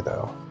bad guy,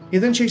 though. He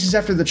then chases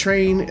after the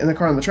train and the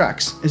car on the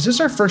tracks. Is this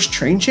our first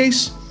train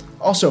chase?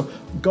 Also,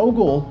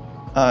 Gogol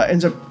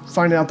ends up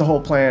finding out the whole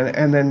plan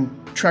and then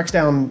tracks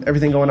down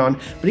everything going on,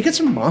 but he gets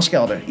from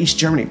Moscow to East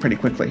Germany pretty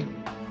quickly.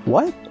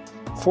 What?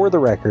 For the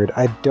record,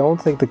 I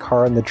don't think the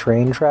car on the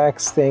train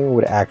tracks thing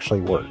would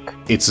actually work.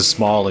 It's a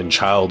small and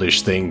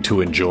childish thing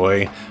to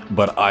enjoy,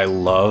 but I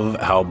love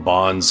how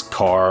Bond's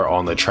car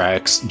on the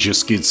tracks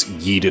just gets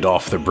yeeted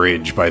off the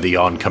bridge by the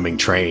oncoming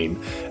train.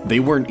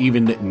 They weren't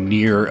even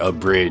near a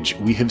bridge.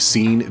 We have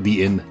seen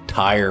the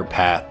entire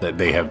path that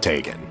they have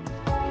taken.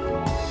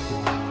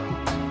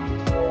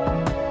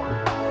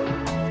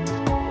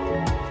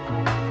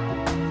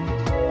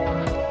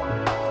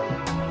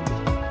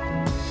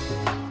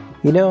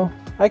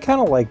 I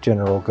kind of like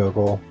General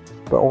Gogol,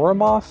 but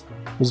Ourumov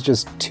was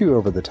just too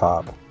over the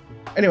top.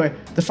 Anyway,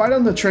 the fight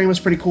on the train was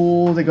pretty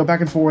cool. They go back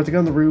and forth, they go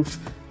on the roof,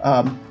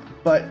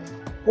 but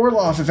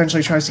Orlov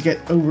eventually tries to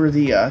get over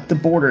the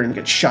border and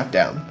gets shot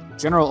down.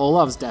 General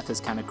Orlov's death is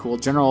kind of cool.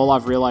 General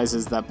Orlov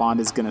realizes that Bond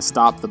is going to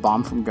stop the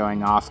bomb from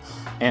going off,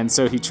 and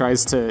so he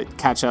tries to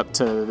catch up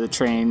to the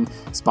train.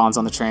 Bond's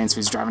on the train, so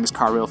he's driving his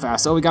car real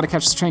fast. Oh, we got to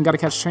catch the train,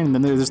 and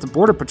then there's the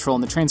border patrol,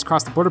 and the train's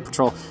across the border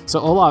patrol. So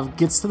Orlov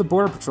gets to the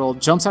border patrol,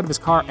 jumps out of his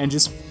car, and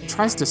just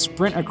tries to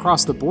sprint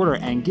across the border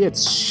and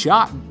gets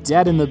shot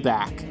dead in the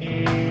back.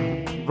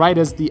 Right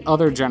as the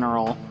other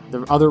general,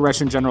 the other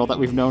Russian general that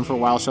we've known for a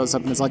while, shows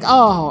up and is like,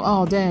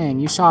 oh, dang,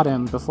 you shot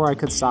him before I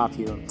could stop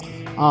you.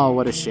 Oh,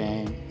 what a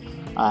shame.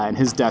 And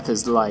his death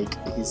is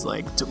he's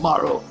like,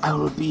 tomorrow I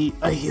will be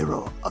a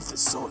hero of the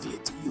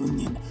Soviet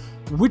Union.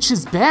 Which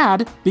is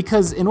bad,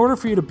 because in order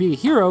for you to be a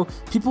hero,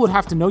 people would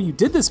have to know you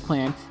did this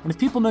plan. And if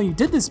people know you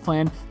did this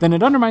plan, then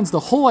it undermines the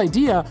whole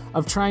idea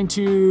of trying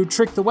to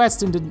trick the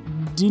West into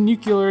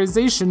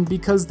denuclearization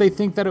because they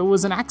think that it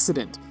was an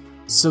accident.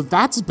 So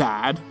that's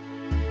bad.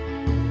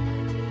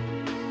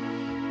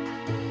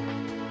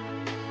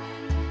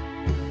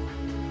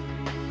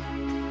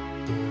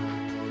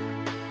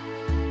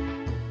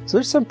 So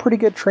there's some pretty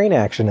good train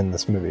action in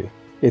this movie.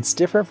 It's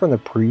different from the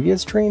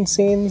previous train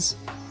scenes.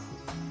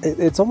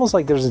 It's almost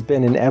like there's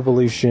been an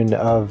evolution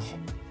of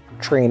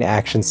train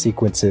action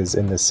sequences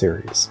in this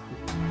series.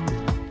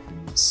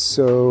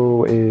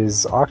 So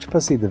is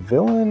Octopussy the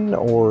villain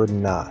or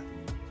not?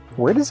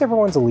 Where does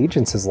everyone's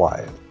allegiances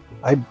lie?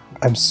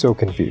 I'm so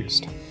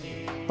confused.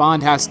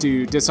 Bond has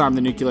to disarm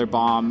the nuclear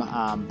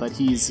bomb, but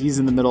he's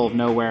in the middle of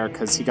nowhere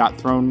because he got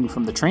thrown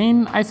from the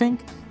train, I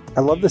think. I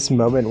love this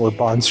moment where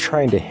Bond's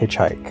trying to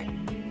hitchhike.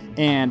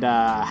 And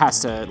has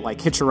to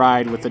hitch a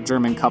ride with a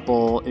German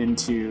couple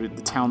into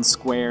the town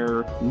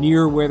square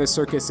near where the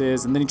circus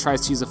is, and then he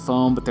tries to use a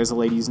phone, but there's a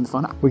lady using the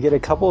phone. We get a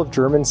couple of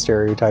German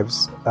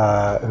stereotypes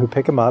who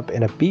pick him up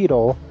in a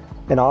Beetle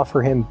and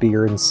offer him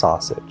beer and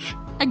sausage.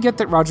 I get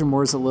that Roger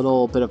Moore's a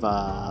little bit of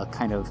a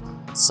kind of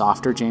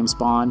softer James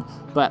Bond,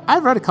 but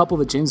I've read a couple of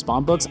the James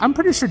Bond books. I'm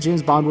pretty sure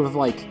James Bond would have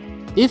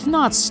if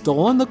not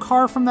stolen the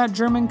car from that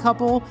German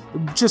couple,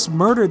 just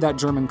murdered that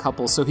German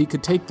couple so he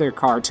could take their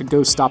car to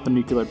go stop a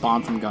nuclear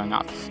bomb from going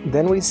off.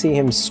 Then we see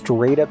him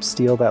straight up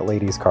steal that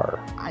lady's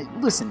car.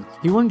 Listen,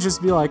 he wouldn't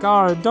just be like,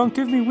 oh, don't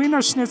give me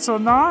Wiener Schnitzel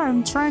now,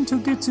 I'm trying to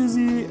get to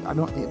the...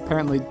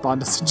 Apparently Bond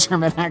does a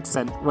German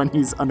accent when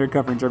he's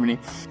undercover in Germany.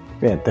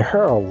 Man, there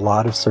are a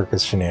lot of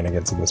circus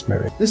shenanigans in this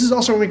movie. This is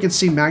also when we can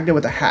see Magda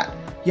with a hat.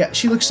 Yeah,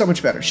 she looks so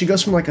much better. She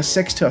goes from a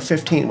 6 to a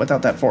 15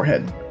 without that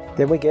forehead.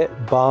 Then we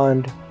get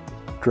Bond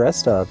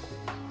dressed up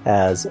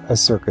as a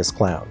circus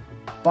clown.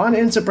 Bond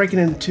ends up breaking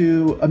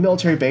into a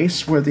military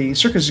base where the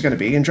circus is going to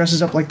be and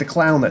dresses up like the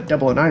clown that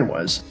 009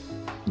 was.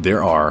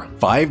 There are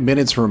 5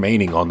 minutes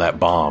remaining on that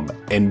bomb,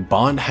 and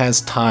Bond has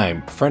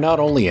time for not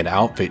only an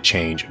outfit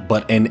change,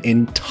 but an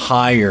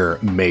entire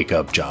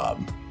makeup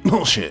job.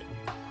 Bullshit.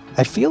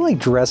 I feel like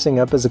dressing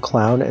up as a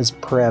clown is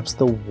perhaps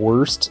the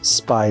worst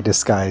spy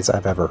disguise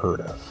I've ever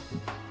heard of.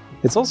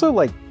 It's also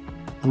like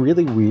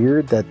really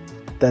weird that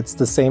that's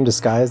the same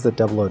disguise that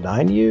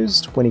 009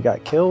 used when he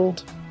got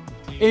killed.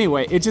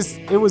 Anyway,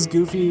 it was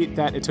goofy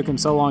that it took him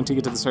so long to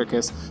get to the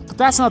circus, but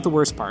that's not the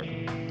worst part.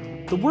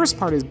 The worst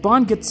part is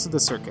Bond gets to the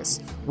circus,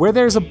 where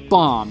there's a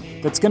bomb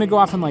that's gonna go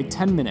off in like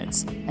 10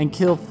 minutes and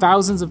kill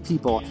thousands of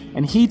people,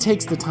 and he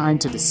takes the time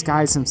to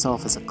disguise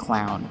himself as a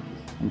clown,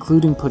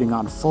 including putting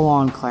on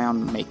full-on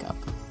clown makeup,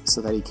 so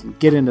that he can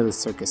get into the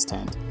circus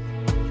tent,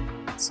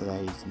 so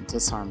that he can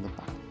disarm the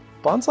bomb.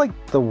 Bond's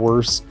like the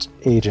worst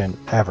agent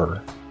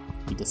ever.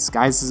 He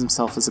disguises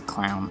himself as a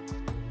clown,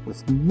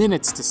 with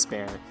minutes to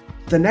spare.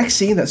 The next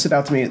scene that stood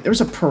out to me, there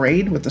was a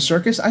parade with the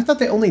circus. I thought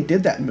they only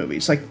did that in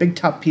movies, like Big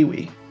Top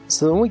Pee-wee.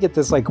 So then we get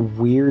this like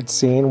weird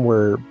scene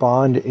where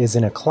Bond is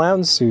in a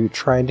clown suit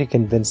trying to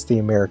convince the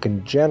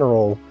American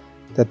general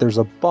that there's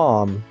a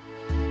bomb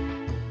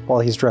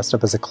while he's dressed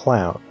up as a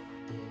clown.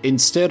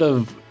 Instead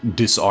of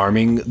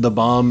disarming the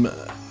bomb,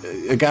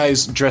 a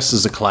guy's dressed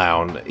as a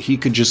clown. He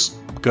could just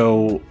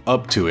go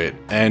up to it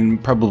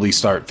and probably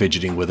start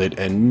fidgeting with it,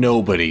 and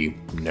nobody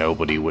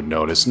would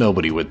notice.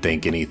 Nobody would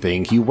think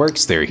anything. He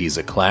works there. He's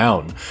a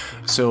clown.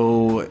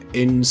 So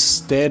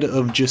instead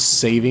of just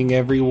saving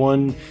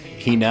everyone,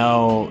 he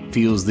now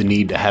feels the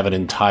need to have an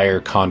entire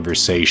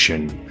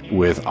conversation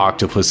with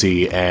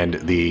Octopussy and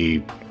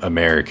the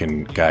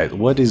American guy.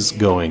 What is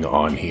going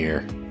on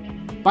here?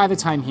 By the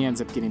time he ends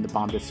up getting the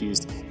bomb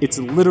defused, it's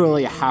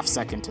literally a half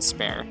second to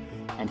spare,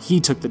 and he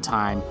took the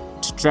time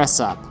to dress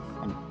up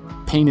and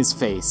paint his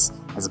face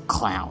as a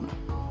clown.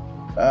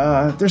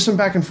 There's some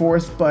back and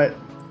forth, but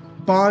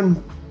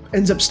Bond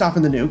ends up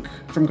stopping the nuke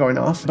from going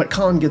off, but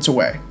Khan gets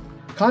away.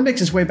 Khan makes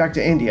his way back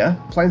to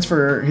India, plans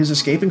for his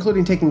escape,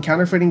 including taking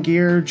counterfeiting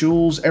gear,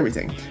 jewels,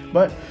 everything.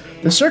 But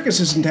the circus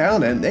is in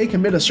town, and they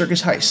commit a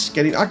circus heist,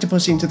 getting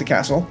Octopussy into the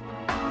castle.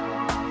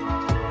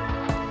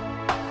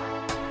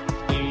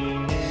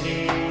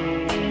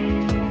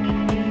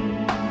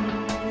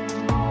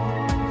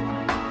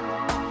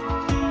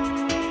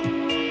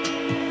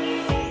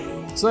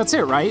 So that's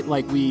it, right?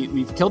 Like,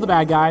 we've killed the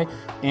bad guy,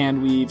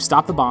 and we've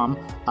stopped the bomb.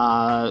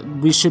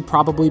 We should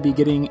probably be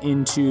getting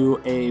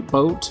into a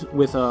boat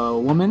with a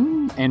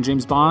woman and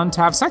James Bond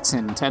to have sex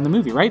in to end the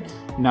movie, right?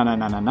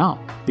 No.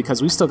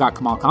 Because we still got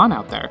Kamal Khan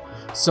out there.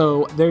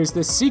 So there's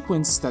this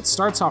sequence that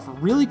starts off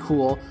really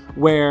cool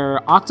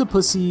where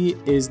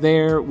Octopussy is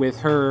there with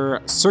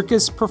her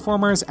circus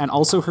performers and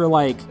also her,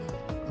 like,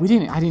 I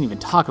didn't even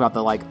talk about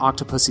the, like,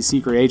 Octopussy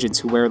secret agents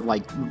who wear,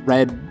 like,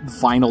 red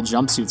vinyl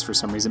jumpsuits for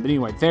some reason. But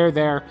anyway, they're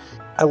there.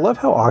 I love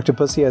how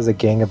Octopussy has a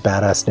gang of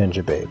badass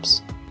ninja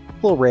babes. A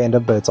little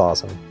random, but it's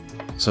awesome.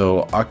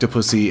 So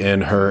Octopussy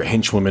and her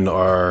henchwomen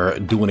are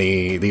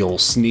doing the old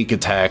sneak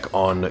attack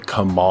on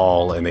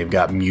Kamal, and they've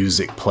got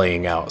music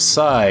playing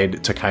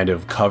outside to kind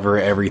of cover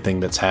everything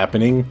that's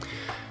happening.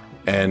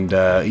 And,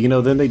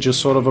 then they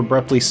just sort of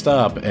abruptly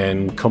stop,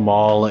 and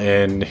Kamal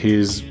and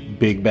his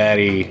big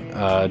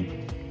baddie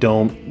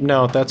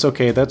no, that's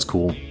okay, that's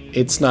cool.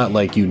 It's not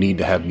like you need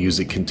to have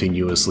music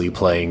continuously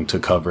playing to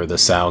cover the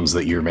sounds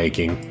that you're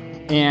making.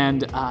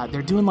 And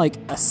they're doing, like,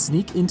 a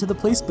sneak into the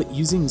place, but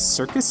using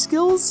circus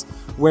skills,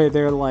 where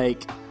they're,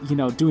 like,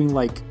 doing,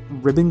 like,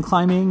 ribbon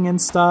climbing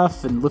and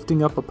stuff and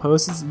lifting up a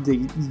post.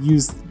 They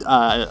use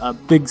a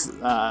big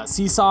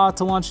seesaw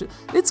to launch it.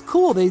 It's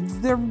cool.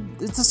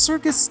 It's a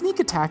circus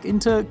sneak attack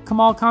into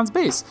Kamal Khan's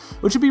base,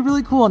 which would be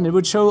really cool, and it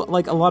would show,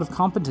 like, a lot of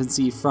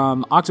competency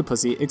from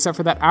Octopussy, except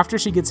for that after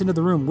she gets into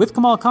the room with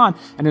Kamal Khan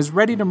and is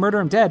ready to murder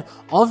him dead,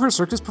 all of her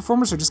circus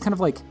performers are just kind of,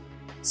 like,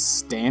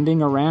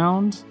 standing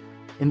around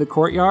in the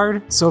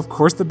courtyard. So of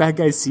course the bad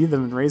guys see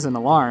them and raise an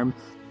alarm.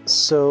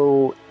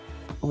 So,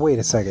 wait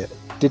a second.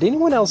 Did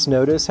anyone else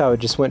notice how it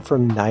just went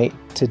from night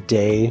to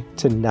day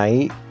to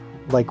night,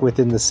 like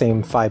within the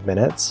same 5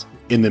 minutes?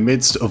 In the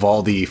midst of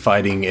all the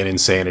fighting and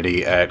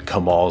insanity at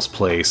Kamal's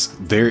place,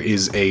 there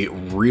is a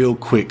real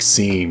quick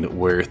scene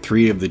where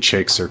 3 of the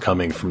chicks are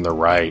coming from the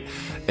right,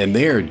 and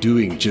they are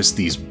doing just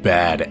these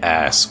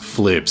badass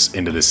flips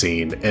into the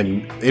scene,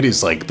 and it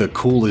is like the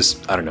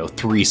coolest,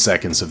 3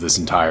 seconds of this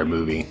entire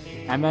movie.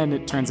 And then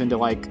it turns into,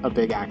 like, a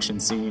big action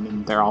scene,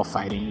 and they're all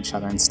fighting each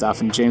other and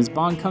stuff, and James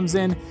Bond comes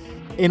in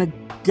a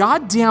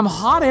goddamn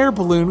hot air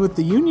balloon with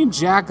the Union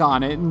Jack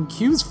on it, and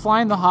Q's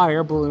flying the hot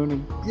air balloon,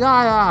 and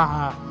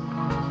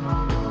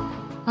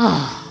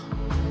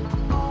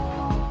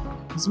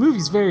this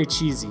movie's very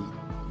cheesy.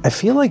 I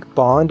feel like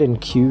Bond and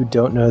Q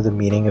don't know the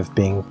meaning of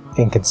being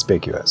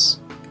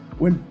inconspicuous.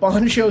 When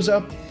Bond shows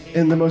up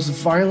in the most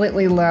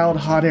violently loud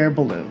hot air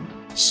balloon,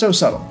 so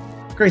subtle.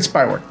 Great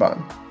spy work,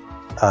 Bond.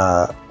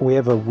 We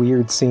have a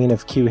weird scene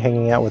of Q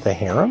hanging out with a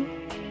harem.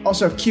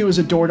 Also, Q is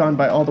adored on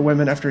by all the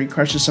women after he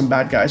crushes some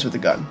bad guys with a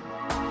gun.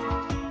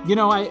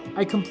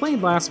 I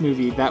complained last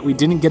movie that we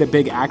didn't get a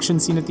big action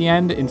scene at the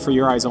end, and For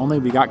Your Eyes Only,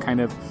 we got kind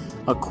of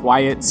a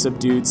quiet,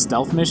 subdued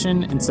stealth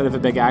mission instead of a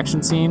big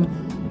action scene.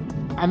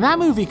 And that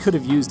movie could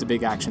have used a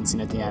big action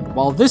scene at the end,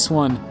 while this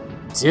one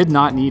did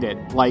not need it.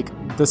 Like,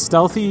 the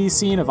stealthy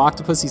scene of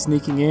Octopussy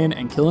sneaking in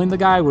and killing the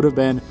guy would have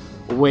been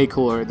way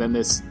cooler than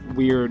this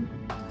weird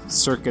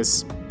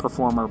circus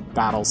performer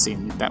battle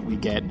scene that we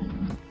get.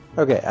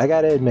 Okay, I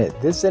gotta admit,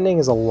 this ending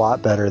is a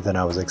lot better than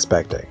I was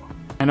expecting.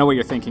 I know what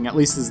you're thinking. At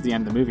least this is the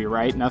end of the movie,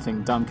 right?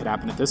 Nothing dumb could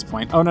happen at this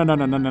point. Oh,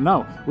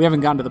 no. We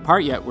haven't gotten to the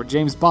part yet where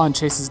James Bond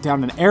chases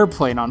down an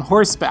airplane on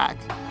horseback.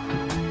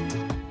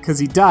 Because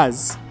he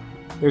does.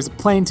 There's a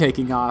plane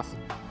taking off,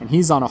 and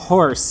he's on a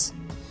horse,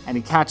 and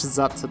he catches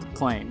up to the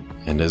plane.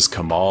 And as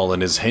Kamal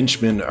and his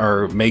henchmen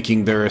are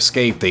making their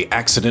escape, they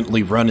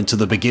accidentally run into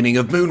the beginning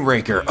of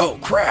Moonraker. Oh,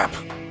 crap!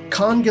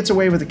 Khan gets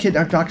away with a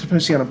kidnapped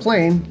Octopussy on a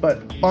plane,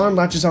 but Bond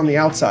latches on the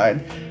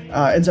outside,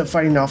 ends up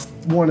fighting off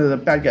one of the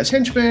bad guy's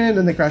henchmen,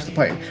 and they crash the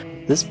plane.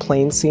 This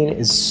plane scene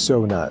is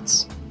so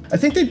nuts. I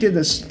think they did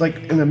this like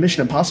in the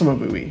Mission Impossible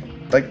movie,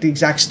 like the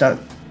exact stunt.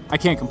 I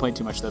can't complain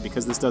too much, though,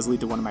 because this does lead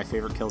to one of my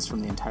favorite kills from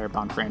the entire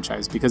Bond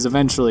franchise, because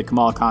eventually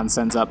Kamal Khan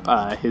sends up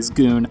his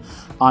goon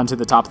onto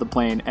the top of the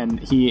plane, and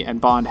he and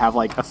Bond have,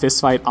 like, a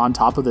fist fight on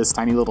top of this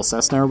tiny little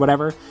Cessna or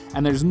whatever,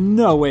 and there's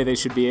no way they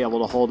should be able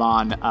to hold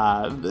on,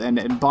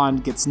 and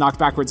Bond gets knocked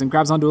backwards and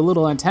grabs onto a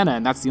little antenna,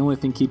 and that's the only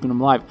thing keeping him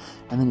alive.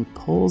 And then he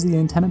pulls the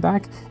antenna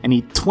back, and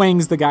he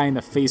twangs the guy in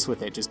the face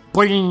with it, just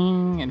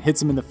boing, and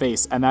hits him in the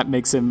face, and that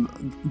makes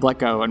him let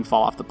go and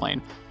fall off the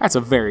plane. That's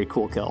a very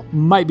cool kill.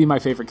 Might be my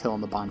favorite kill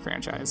in the Bond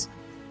franchise.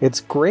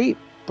 It's great,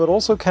 but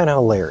also kind of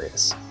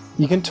hilarious.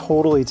 You can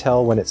totally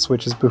tell when it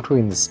switches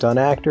between the stunt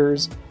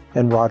actors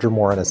and Roger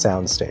Moore on a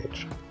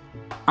soundstage.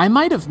 I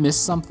might have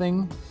missed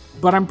something,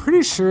 but I'm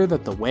pretty sure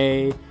that the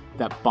way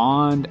that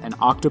Bond and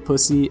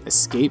Octopussy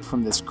escape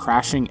from this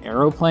crashing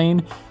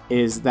aeroplane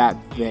is that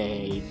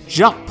they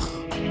jump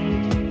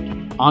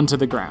onto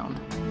the ground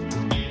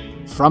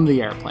from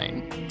the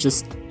airplane.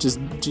 Just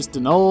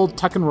an old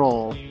tuck and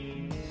roll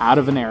out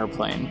of an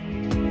airplane.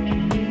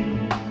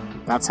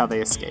 That's how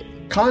they escape.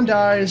 Khan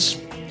dies,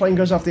 plane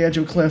goes off the edge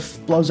of a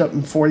cliff, blows up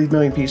in 40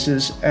 million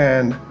pieces,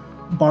 and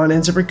Bond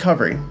ends up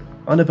recovering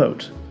on a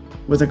boat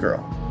with a girl.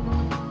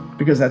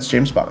 Because that's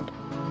James Bond.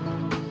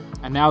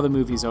 And now the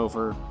movie's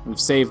over. We've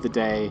saved the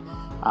day.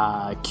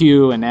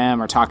 Q and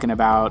M are talking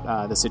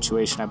about the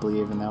situation, I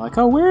believe, and they're like,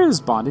 oh, where is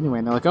Bond anyway?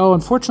 And they're like, oh,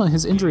 unfortunately,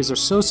 his injuries are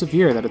so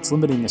severe that it's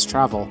limiting his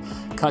travel.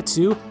 Cut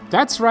to,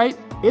 that's right,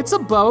 it's a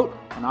boat.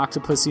 And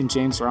Octopussy and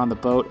James are on the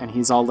boat, and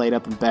he's all laid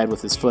up in bed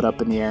with his foot up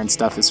in the air and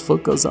stuff. His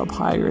foot goes up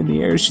higher in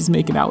the air. She's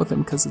making out with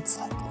him because it's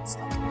like.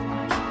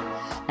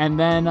 And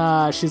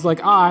then she's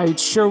like, I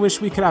sure wish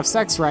we could have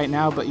sex right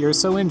now, but you're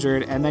so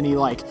injured. And then he,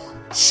 like,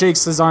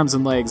 shakes his arms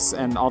and legs,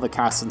 and all the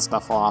cast and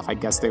stuff fall off. I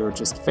guess they were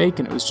just fake,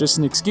 and it was just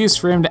an excuse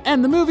for him to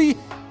end the movie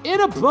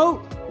in a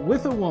boat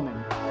with a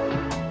woman.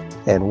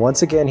 And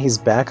once again, he's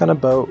back on a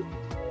boat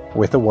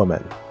with a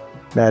woman,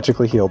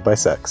 magically healed by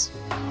sex.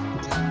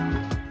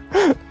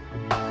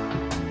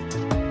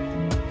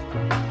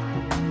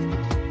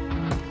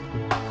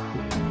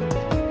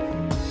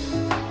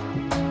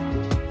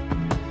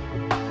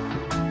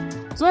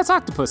 So that's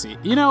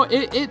Octopussy. You know,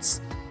 it's...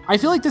 I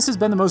feel like this has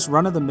been the most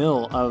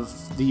run-of-the-mill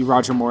of the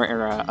Roger Moore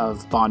era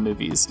of Bond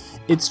movies.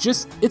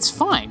 It's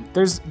fine.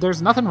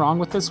 There's nothing wrong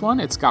with this one.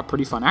 It's got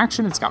pretty fun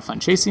action. It's got fun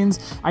chase scenes.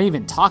 I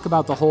even talk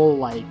about the whole,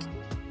 like,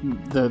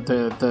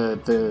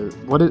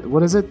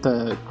 what is it?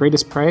 The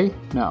Greatest Prey?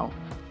 No.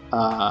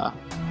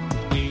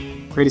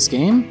 Greatest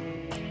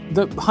Game?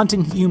 The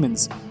hunting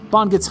humans.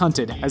 Bond gets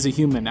hunted as a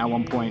human at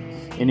one point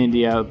in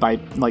India by,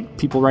 like,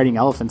 people riding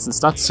elephants and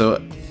stuff. So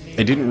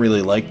I didn't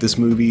really like this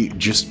movie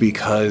just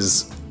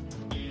because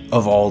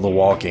of all the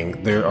walking.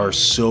 There are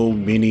so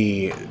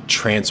many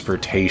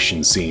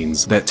transportation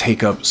scenes that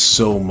take up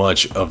so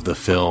much of the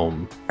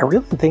film. I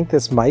really think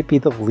this might be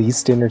the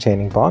least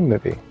entertaining Bond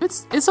movie.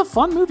 It's a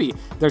fun movie.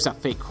 There's a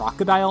fake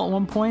crocodile at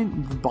one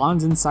point.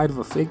 Bond's inside of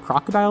a fake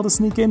crocodile to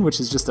sneak in, which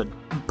is just a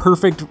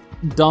perfect,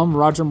 dumb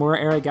Roger Moore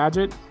era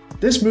gadget.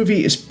 This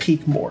movie is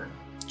peak Moore.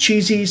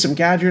 Cheesy, some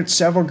gadgets,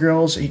 several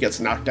girls, he gets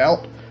knocked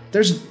out.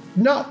 There's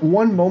not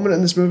one moment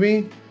in this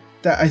movie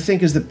that I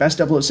think is the best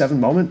 007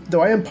 moment,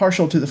 though I am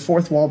partial to the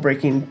fourth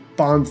wall-breaking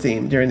Bond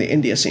theme during the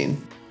India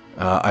scene.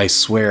 I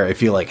swear, I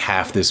feel like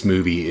half this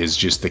movie is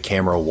just the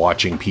camera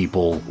watching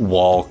people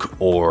walk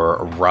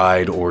or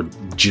ride or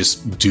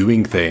just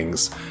doing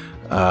things,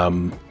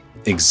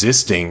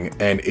 existing,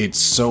 and it's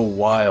so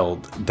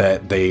wild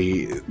that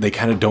they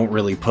kind of don't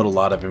really put a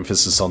lot of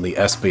emphasis on the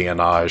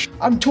espionage.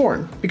 I'm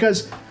torn,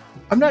 because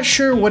I'm not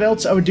sure what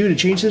else I would do to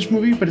change this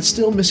movie, but it's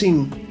still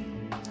missing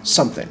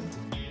something.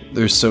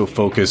 They're so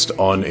focused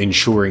on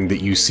ensuring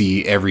that you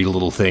see every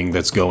little thing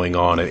that's going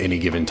on at any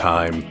given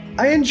time.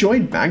 I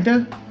enjoyed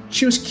Magda.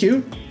 She was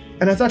cute,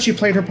 and I thought she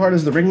played her part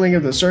as the ringleader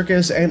of the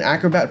circus and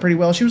acrobat pretty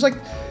well. She was like,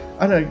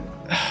 I don't know,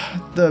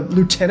 the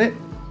lieutenant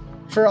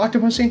for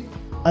Octopussy.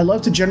 I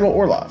loved General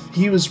Orlov.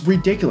 He was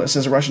ridiculous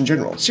as a Russian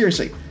general.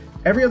 Seriously,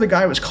 every other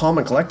guy was calm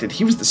and collected.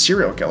 He was the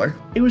serial killer.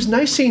 It was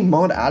nice seeing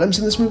Maude Adams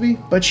in this movie,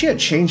 but she had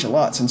changed a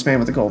lot since Man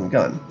with the Golden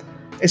Gun.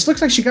 It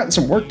looks like she gotten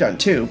some work done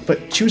too,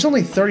 but she was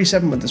only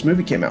 37 when this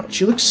movie came out.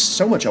 She looks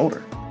so much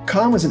older.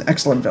 Khan was an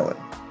excellent villain.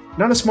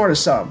 Not as smart as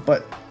some,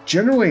 but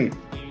generally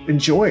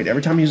enjoyed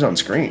every time he was on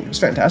screen. It was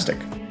fantastic.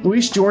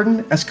 Luis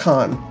Jordan as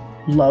Khan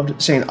loved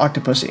saying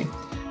Octopussy.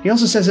 He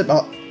also says it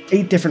about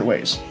 8 different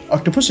ways.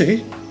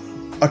 Octopussy,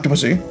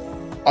 Octopussy,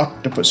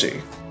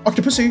 Octopussy,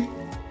 Octopussy.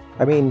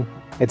 I mean,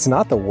 it's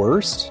not the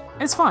worst,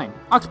 It's fine.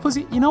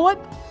 Octopussy, you know what?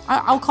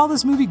 I'll call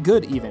this movie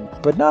good even.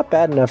 but not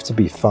bad enough to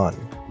be fun.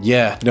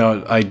 Yeah,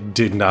 no, I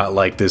did not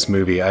like this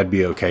movie. I'd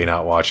be okay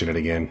not watching it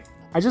again.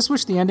 I just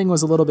wish the ending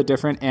was a little bit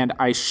different, and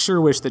I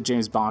sure wish that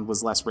James Bond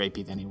was less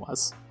rapey than he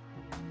was.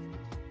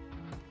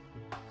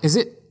 Is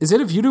it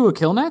A View to a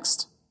Kill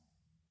next?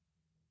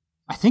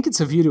 I think it's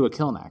A View to a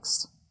Kill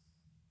next.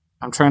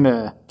 I'm trying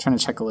to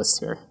check a list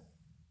here.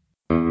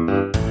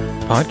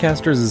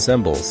 Podcasters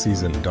Assemble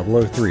Season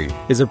 003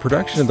 is a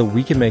production of the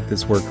We Can Make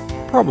This Work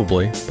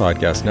Probably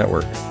podcast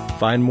network.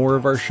 Find more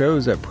of our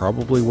shows at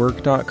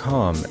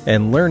probablywork.com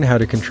and learn how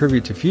to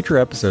contribute to future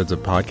episodes of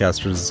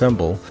Podcasters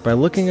Assemble by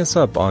looking us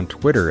up on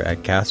Twitter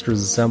at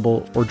Casters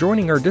Assemble or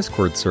joining our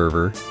Discord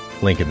server,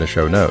 link in the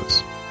show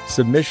notes.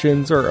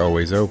 Submissions are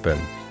always open.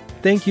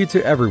 Thank you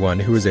to everyone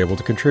who was able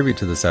to contribute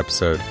to this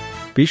episode.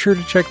 Be sure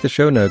to check the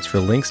show notes for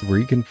links where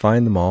you can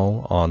find them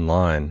all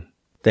online.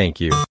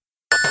 Thank you.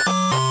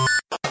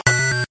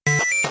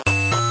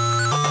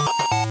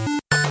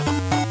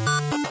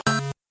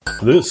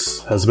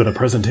 This has been a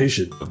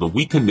presentation of the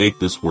We Can Make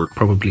This Work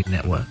Probably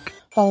Network.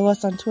 Follow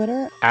us on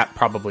Twitter At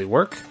Probably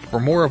Work for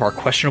more of our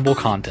questionable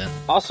content.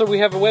 Also, we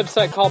have a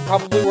website called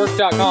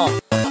probablywork.com.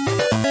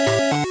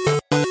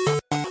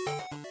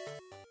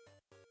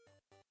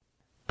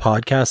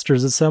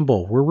 Podcasters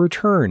Assemble will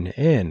return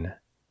in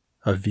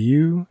A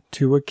View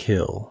to a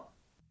Kill.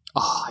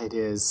 Oh, it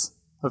is.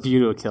 A View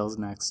to a Kill's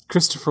next.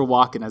 Christopher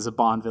Walken as a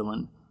Bond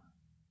villain.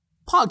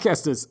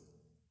 Podcasters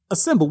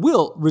Assemble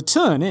will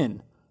return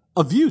in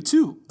A View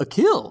to a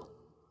Kill.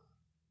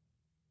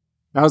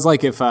 That was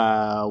like if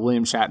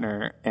William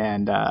Shatner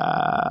and...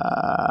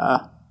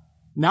 now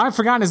I've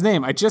forgotten his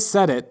name. I just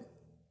said it.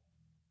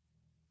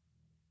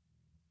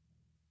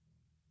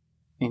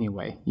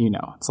 Anyway, you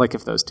know. It's like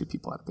if those two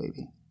people had a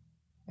baby.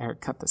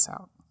 Eric, cut this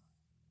out.